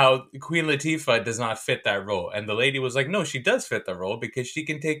about how Queen Latifah does not fit that role. And the lady was like, no, she does fit the role because she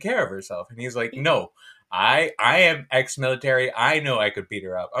can take care of herself. And he's like, no, I am ex-military. I know I could beat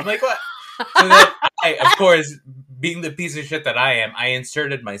her up. I'm like, what? So then I, of course, being the piece of shit that I am, I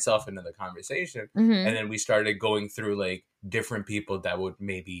inserted myself into the conversation. And then we started going through like different people that would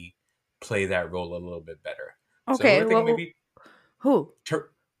maybe play that role a little bit better. So Okay, we're thinking well, maybe who?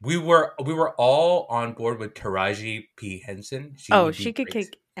 we were all on board with Taraji P. Henson. She Oh, would she be could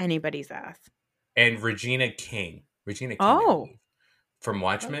great. kick anybody's ass. And Regina King. Regina King, I Oh, believe. From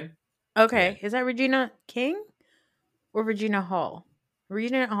Watchmen. Yeah. okay. Is that Regina King or Regina Hall?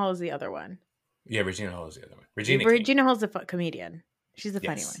 Regina Hall is the other one. Yeah, Regina Hall is the other one. Regina King. Regina Hall's a comedian. She's a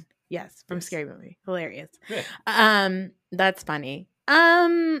funny Yes. one. Yes, from Yes. Scary Movie. Hilarious. Yeah. That's funny.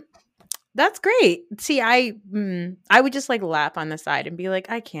 That's great. See, I would just like laugh on the side and be like,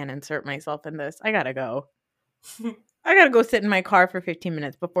 I can't insert myself in this. I gotta go. I gotta go sit in my car for 15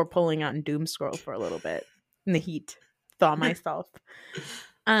 minutes before pulling out and doom scroll for a little bit in the heat. Thaw myself.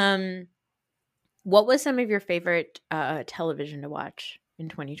 What was some of your favorite television to watch in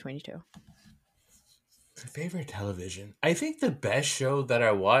 2022? Favorite television. I think the best show that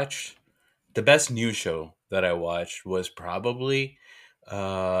I watched, the best new show that I watched was probably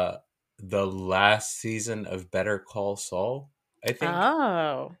the last season of Better Call Saul. I think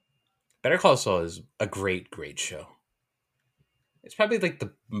Oh. Better Call Saul is a great show. It's probably like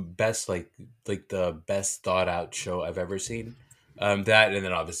the best the best thought out show I've ever seen. That and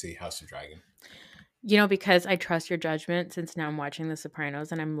then obviously House of Dragon. You know, because I trust your judgment, since now I'm watching The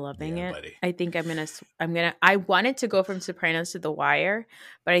Sopranos and I'm loving it. Buddy. I think I wanted to go from Sopranos to The Wire,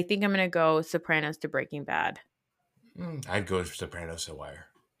 but I think I'm gonna go Sopranos to Breaking Bad. I'd go Sopranos to Wire.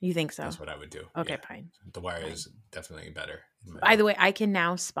 You think so? That's what I would do. Okay, yeah. fine. The Wire Fine. is definitely better. By the way, I can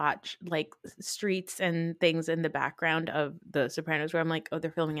now spot like streets and things in the background of The Sopranos where I'm like, oh,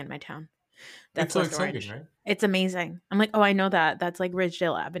 they're filming in my town. That's so West exciting, Orange. right? It's amazing. I'm like, oh, I know that. That's like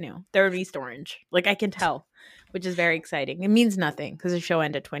Ridgedale Avenue. They're in East Orange. Like I can tell, which is very exciting. It means nothing because the show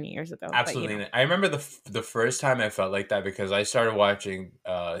ended 20 years ago. Absolutely. But, I remember the first time I felt like that because I started watching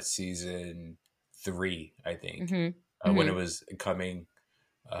season 3, I think, when it was coming,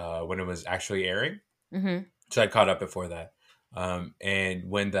 when it was actually airing. Mm-hmm. So I caught up before that. And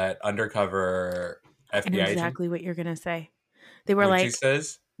when that undercover FBI I know exactly what you're gonna say. They were like, she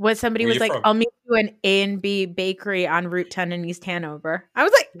says, what somebody was like, from? I'll meet you an A and B bakery on Route 10 in East Hanover. I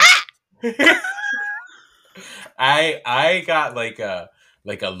was like, ah! I got like a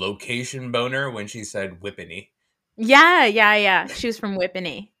location boner when she said Whippany. Yeah. She was from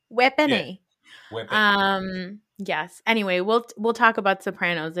Whippany. Yeah. Whippany. Yes. Anyway, we'll talk about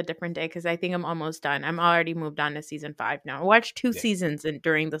Sopranos a different day because I think I'm almost done. I'm already moved on to season 5 now. I watched 2 seasons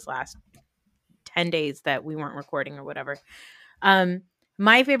during this last 10 days that we weren't recording or whatever.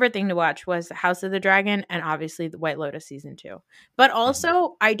 My favorite thing to watch was House of the Dragon and obviously the White Lotus season 2. But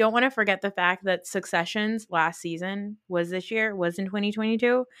also, I don't want to forget the fact that Succession's last season was in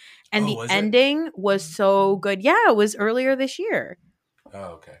 2022. And the ending was so good. Yeah, it was earlier this year.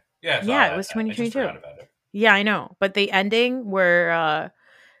 Oh, okay. Yeah, it was 2022. I just forgot about it. Yeah, I know. But the ending where,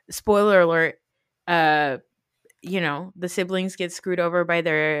 spoiler alert, the siblings get screwed over by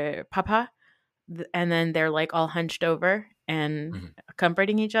their papa. And then they're like all hunched over and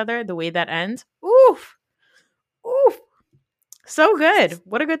comforting each other. The way that ends, oof, so good.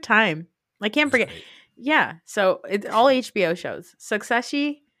 What a good time! I can't forget. Great. Yeah, so it's all HBO shows: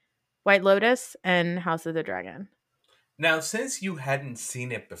 Succession, White Lotus, and House of the Dragon. Now, since you hadn't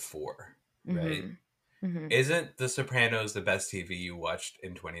seen it before, right? Isn't The Sopranos the best TV you watched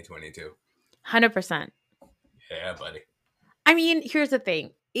in 2022? 100%. Yeah, buddy. I mean, here's the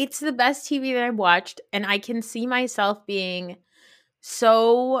thing. It's the best TV that I watched, and I can see myself being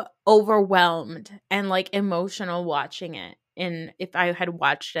so overwhelmed and like emotional watching it. And if I had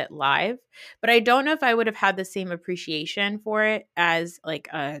watched it live, but I don't know if I would have had the same appreciation for it as like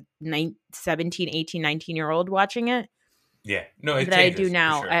a 17, 18, 19-year-old watching it. Yeah. No, it that changes, I do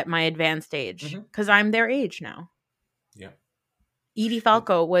now sure. at my advanced age because I'm their age now. Yeah. Edie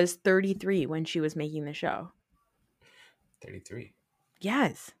Falco was 33 when she was making the show. 33.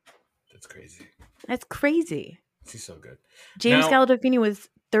 Yes. That's crazy. That's crazy. She's so good. James Gandolfini was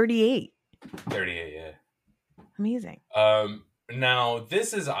 38. 38, yeah. Amazing. Now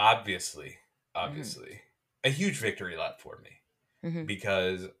this is obviously a huge victory lap for me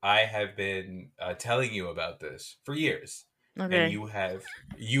because I have been telling you about this for years, and you have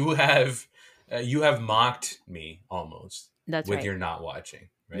mocked me almost. That's with right. your not watching.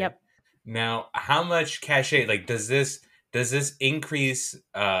 Right? Yep. Now, how much cachet? Like, does this increase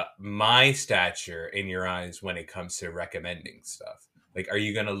my stature in your eyes when it comes to recommending stuff? Like, are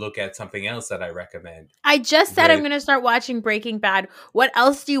you going to look at something else that I recommend? I just said I'm going to start watching Breaking Bad. What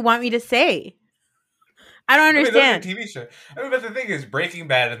else do you want me to say? I don't I mean, those are understand. TV shows. I mean, but the thing is, Breaking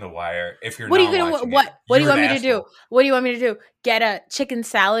Bad and The Wire, if you're What are you not gonna watching it, what do you you're an want me to do? asshole. What do you want me to do? Get a chicken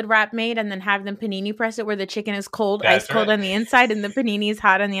salad wrap made and then have them panini press it where the chicken is cold, ice That's cold right. on the inside and the panini is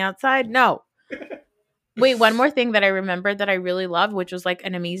hot on the outside? No. Wait, one more thing that I remembered that I really loved, which was like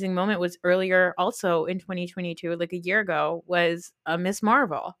an amazing moment, was earlier also in 2022, like a year ago, was Miss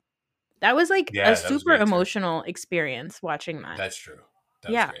Marvel. That was like a Yeah, that was super great too. emotional experience watching that. That's true. That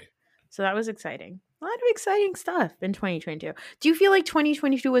was Yeah. great. So that was exciting. A lot of exciting stuff in 2022. Do you feel like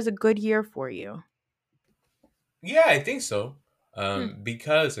 2022 was a good year for you? Yeah, I think so. Hmm.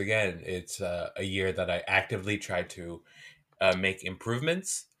 Because again, it's a year that I actively try to make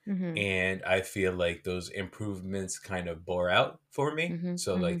improvements, Mm-hmm. and I feel like those improvements kind of bore out for me. Mm-hmm.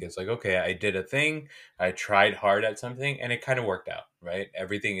 So Mm-hmm. like it's like, okay, I did a thing, I tried hard at something, and it kind of worked out, right?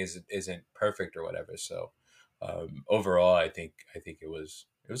 Everything isn't perfect or whatever. So overall, I think it was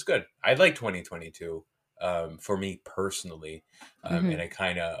good. I like 2022 for me personally, Mm-hmm. and I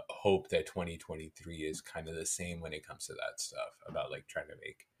kind of hope that 2023 is kind of the same when it comes to that stuff about like trying to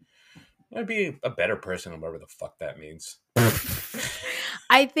make be a better person, or whatever the fuck that means.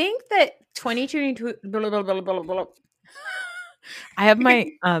 I think that 2022 blah, blah, blah, blah, blah. I have my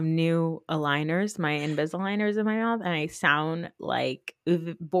new aligners, my Invisaligners in my mouth, and I sound like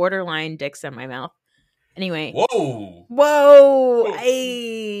borderline dicks in my mouth. Anyway, Whoa! whoa, Whoa!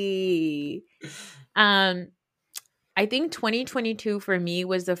 I think 2022 for me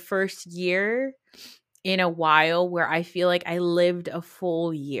was the first year in a while where I feel like I lived a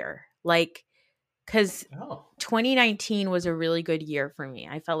full year. Like, because Oh, 2019 was a really good year for me.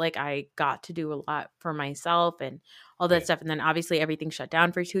 I felt like I got to do a lot for myself and all that yeah, stuff. And then obviously everything shut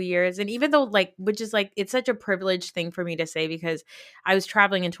down for 2 years. And even though, like, which is like, it's such a privileged thing for me to say because I was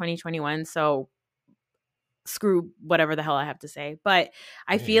traveling in 2021. So screw whatever the hell I have to say. But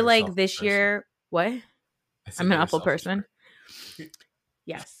I yeah. feel You're a like selfish this person. year, what? I said I'm an you're a awful selfish person. person.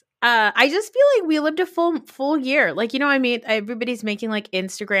 Yes. I just feel like we lived a full year. Like, I mean, everybody's making like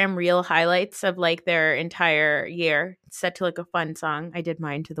Instagram reel highlights of like their entire year set to like a fun song. I did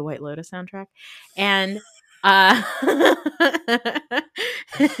mine to the White Lotus soundtrack. And uh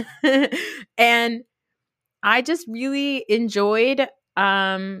and I just really enjoyed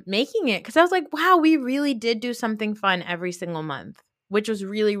making it cuz I was like, wow, we really did do something fun every single month, which was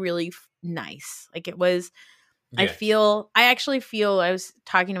really really nice. Like it was Yeah, I actually feel, I was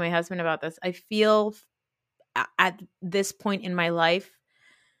talking to my husband about this. I feel at this point in my life,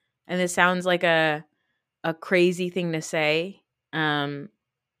 and this sounds like a crazy thing to say, and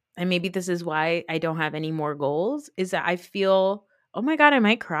maybe this is why I don't have any more goals, is that I feel, oh my God, I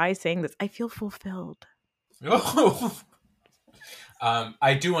might cry saying this. I feel fulfilled.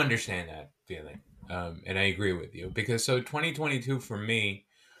 I do understand that feeling, and I agree with you because 2022 for me,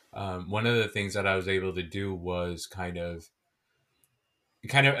 one of the things that I was able to do was kind of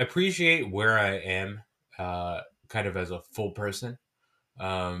appreciate where I am, kind of as a full person.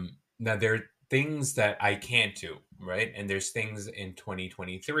 Now there are things that I can't do, right? And there's things in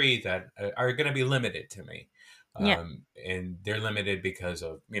 2023 that are going to be limited to me. Yeah. And they're limited because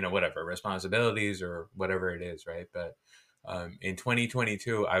of, whatever responsibilities or whatever it is, right? But in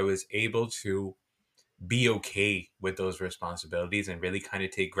 2022, I was able to be okay with those responsibilities and really kind of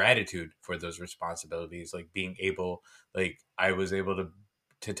take gratitude for those responsibilities, like being able, like I was able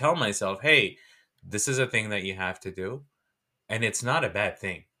to tell myself, hey, this is a thing that you have to do, and it's not a bad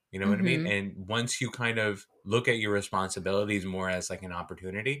thing. You know what I mean? Mm-hmm. And once you kind of look at your responsibilities more as like an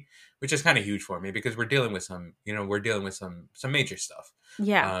opportunity, which is kind of huge for me because we're dealing with some major stuff.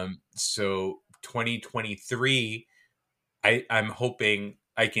 Yeah. So 2023, I'm hoping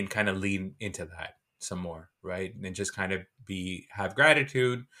I can kind of lean into that some more, right? And just kind of have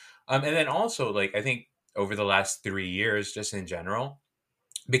gratitude. And then also, like, I think over the last 3 years, just in general,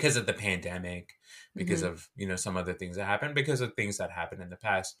 because of the pandemic, because Mm-hmm. of, some other things that happened, because of things that happened in the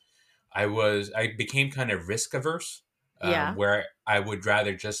past, I became kind of risk averse, Yeah. where I would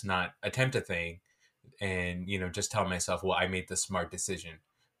rather just not attempt a thing and, just tell myself, well, I made the smart decision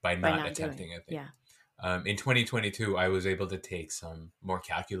by By not not doing. attempting a thing. Yeah. In 2022, I was able to take some more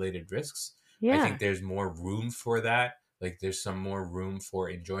calculated risks. I Yeah. think there's more room for that. Like there's some more room for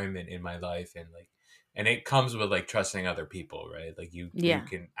enjoyment in my life, and it comes with like trusting other people, right? Like you Yeah.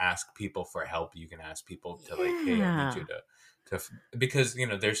 can ask people for help. You can ask people to like, hey, I need Yeah. you because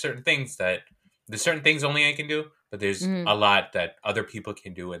there's certain things only I can do, but there's Mm-hmm. a lot that other people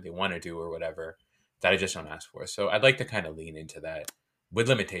can do and they want to do or whatever that I just don't ask for. So I'd like to kind of lean into that with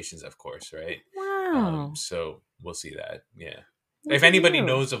limitations, of course, right? Wow. So we'll see that. Yeah. Look If at anybody you.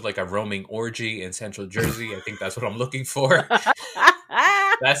 knows of like a roaming orgy in Central Jersey, I think that's what I'm looking for.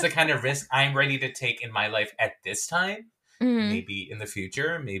 That's the kind of risk I'm ready to take in my life at this time. Mhm. Maybe in the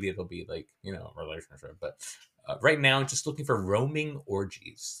future, maybe it'll be like, you know, a relationship. But right now, just looking for roaming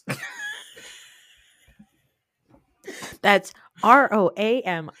orgies. That's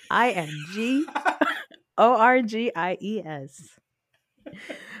ROAMINGORGIES.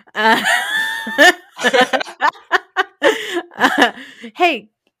 Hey,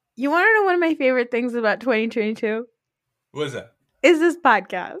 you want to know one of my favorite things about 2022? What's that? Is this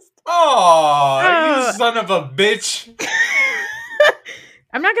podcast. Oh, you son of a bitch.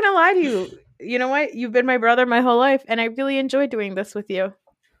 I'm not going to lie to you. You know what? You've been my brother my whole life, and I really enjoy doing this with you.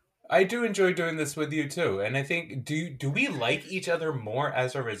 I do enjoy doing this with you too, and I think do we like each other more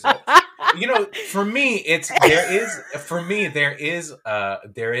as a result? You know, for me, there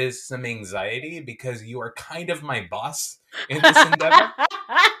is some anxiety because you are kind of my boss in this endeavor.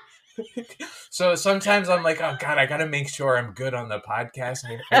 So sometimes I'm like, oh God, I gotta make sure I'm good on the podcast.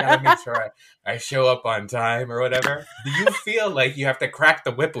 I gotta make sure I show up on time or whatever. Do you feel like you have to crack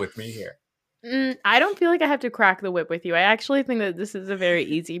the whip with me here? I don't feel like I have to crack the whip with you. I actually think that this is a very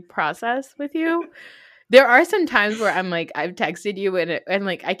easy process with you. There are some times where I'm like, I've texted you and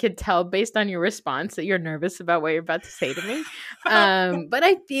like I could tell based on your response that you're nervous about what you're about to say to me. But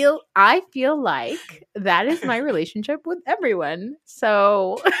I feel like that is my relationship with everyone.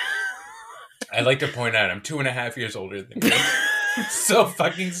 So I'd like to point out I'm 2.5 years older than you. I'm so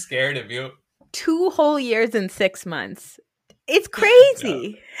fucking scared of you. 2 whole years and 6 months. It's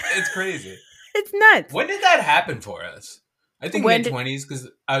crazy. No, it's crazy. It's nuts. When did that happen for us? I think When mid-20s because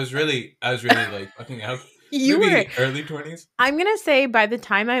I was really like fucking out. You Maybe were early 20s. I'm going to say by the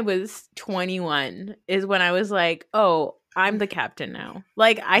time I was 21 is when I was like, oh, I'm the captain now.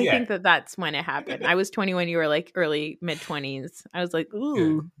 Like, I think that that's when it happened. I was 21. You were like early mid-20s. I was like,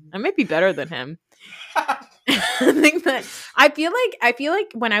 ooh, I might be better than him. I think that I feel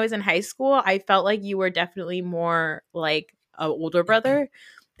like when I was in high school, I felt like you were definitely more like an older brother.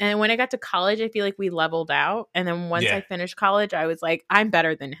 And when I got to college, I feel like we leveled out. And then once I finished college, I was like, I'm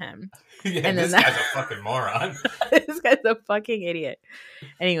better than him. Yeah, and this guy's a fucking moron. This guy's a fucking idiot.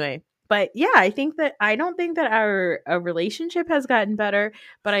 Anyway, but yeah, I don't think that our relationship has gotten better,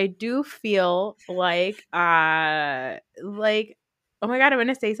 but I do feel like oh my God, I'm going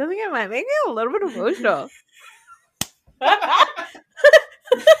to say something that might make me a little bit emotional.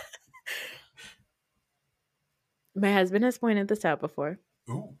 My husband has pointed this out before.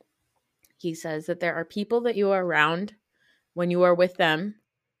 Ooh. He says that there are people that you are around when you are with them,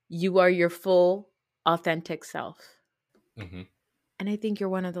 you are your full, authentic self. Mm-hmm. And I think you're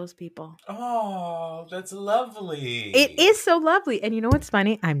one of those people. Oh, that's lovely. It is so lovely. And you know what's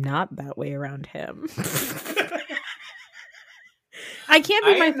funny? I'm not that way around him. I can't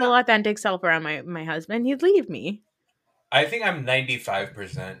be my full, authentic self around my husband. He'd leave me. I think I'm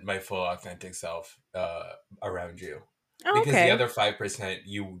 95% my full, authentic self around you. Oh, because okay. the other 5%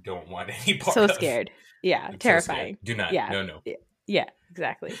 you don't want any part so of. Scared. Yeah, I'm terrifying. So do not. Yeah. No. Yeah,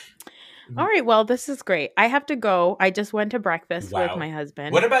 exactly. All right, well, this is great. I have to go. I just went to breakfast with my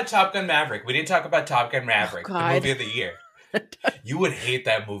husband. What about Top Gun Maverick? We didn't talk about Top Gun Maverick, the movie of the year. You would hate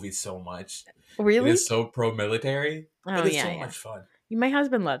that movie so much. Really? It is so pro-military. Oh, but it's so much fun. My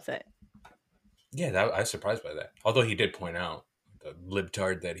husband loves it. Yeah, I was surprised by that. Although he did point out the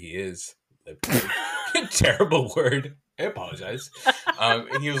libtard that he is. Libtard. Terrible word. I apologize.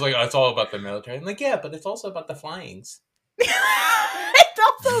 He was like, oh, it's all about the military. I'm like, yeah, but it's also about the flyings. It's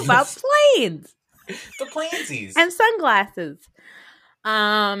also about planes. The planesies. And sunglasses.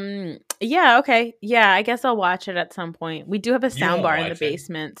 Yeah, okay. Yeah, I guess I'll watch it at some point. We do have a soundbar in the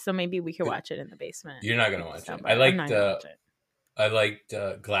basement, so maybe we could watch it in the basement. You're not going to watch it. I liked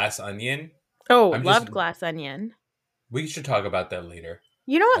Glass Onion. Oh, loved Glass Onion. We should talk about that later.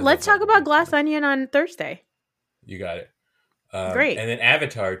 You know what? Let's talk about Glass Onion on Thursday. You got it. Great. And then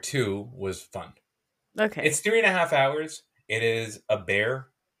Avatar 2 was fun. Okay. It's 3.5 hours. It is a bear.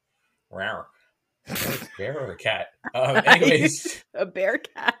 Rawr. Bear or a cat? Anyways. A bear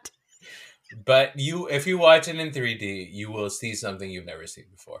cat. But if you watch it in 3D, you will see something you've never seen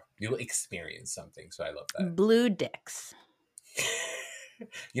before. You'll experience something. So I love that. Blue dicks.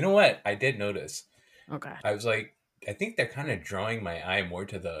 You know what? I did notice. Okay. I was like, I think they're kind of drawing my eye more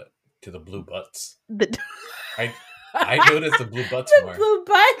to the blue butts. I noticed the blue butts more. The blue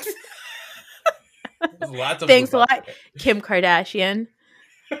butts. Lots of Thanks a lot, Kim Kardashian.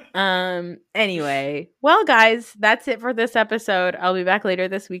 Anyway, well, guys, that's it for this episode. I'll be back later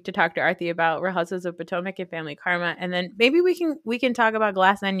this week to talk to Arthi about Real Housewives of Potomac and Family Karma, and then maybe we can talk about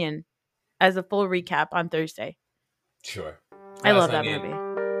Glass Onion as a full recap on Thursday. Sure. I love that movie.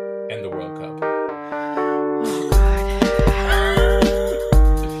 And the World Cup.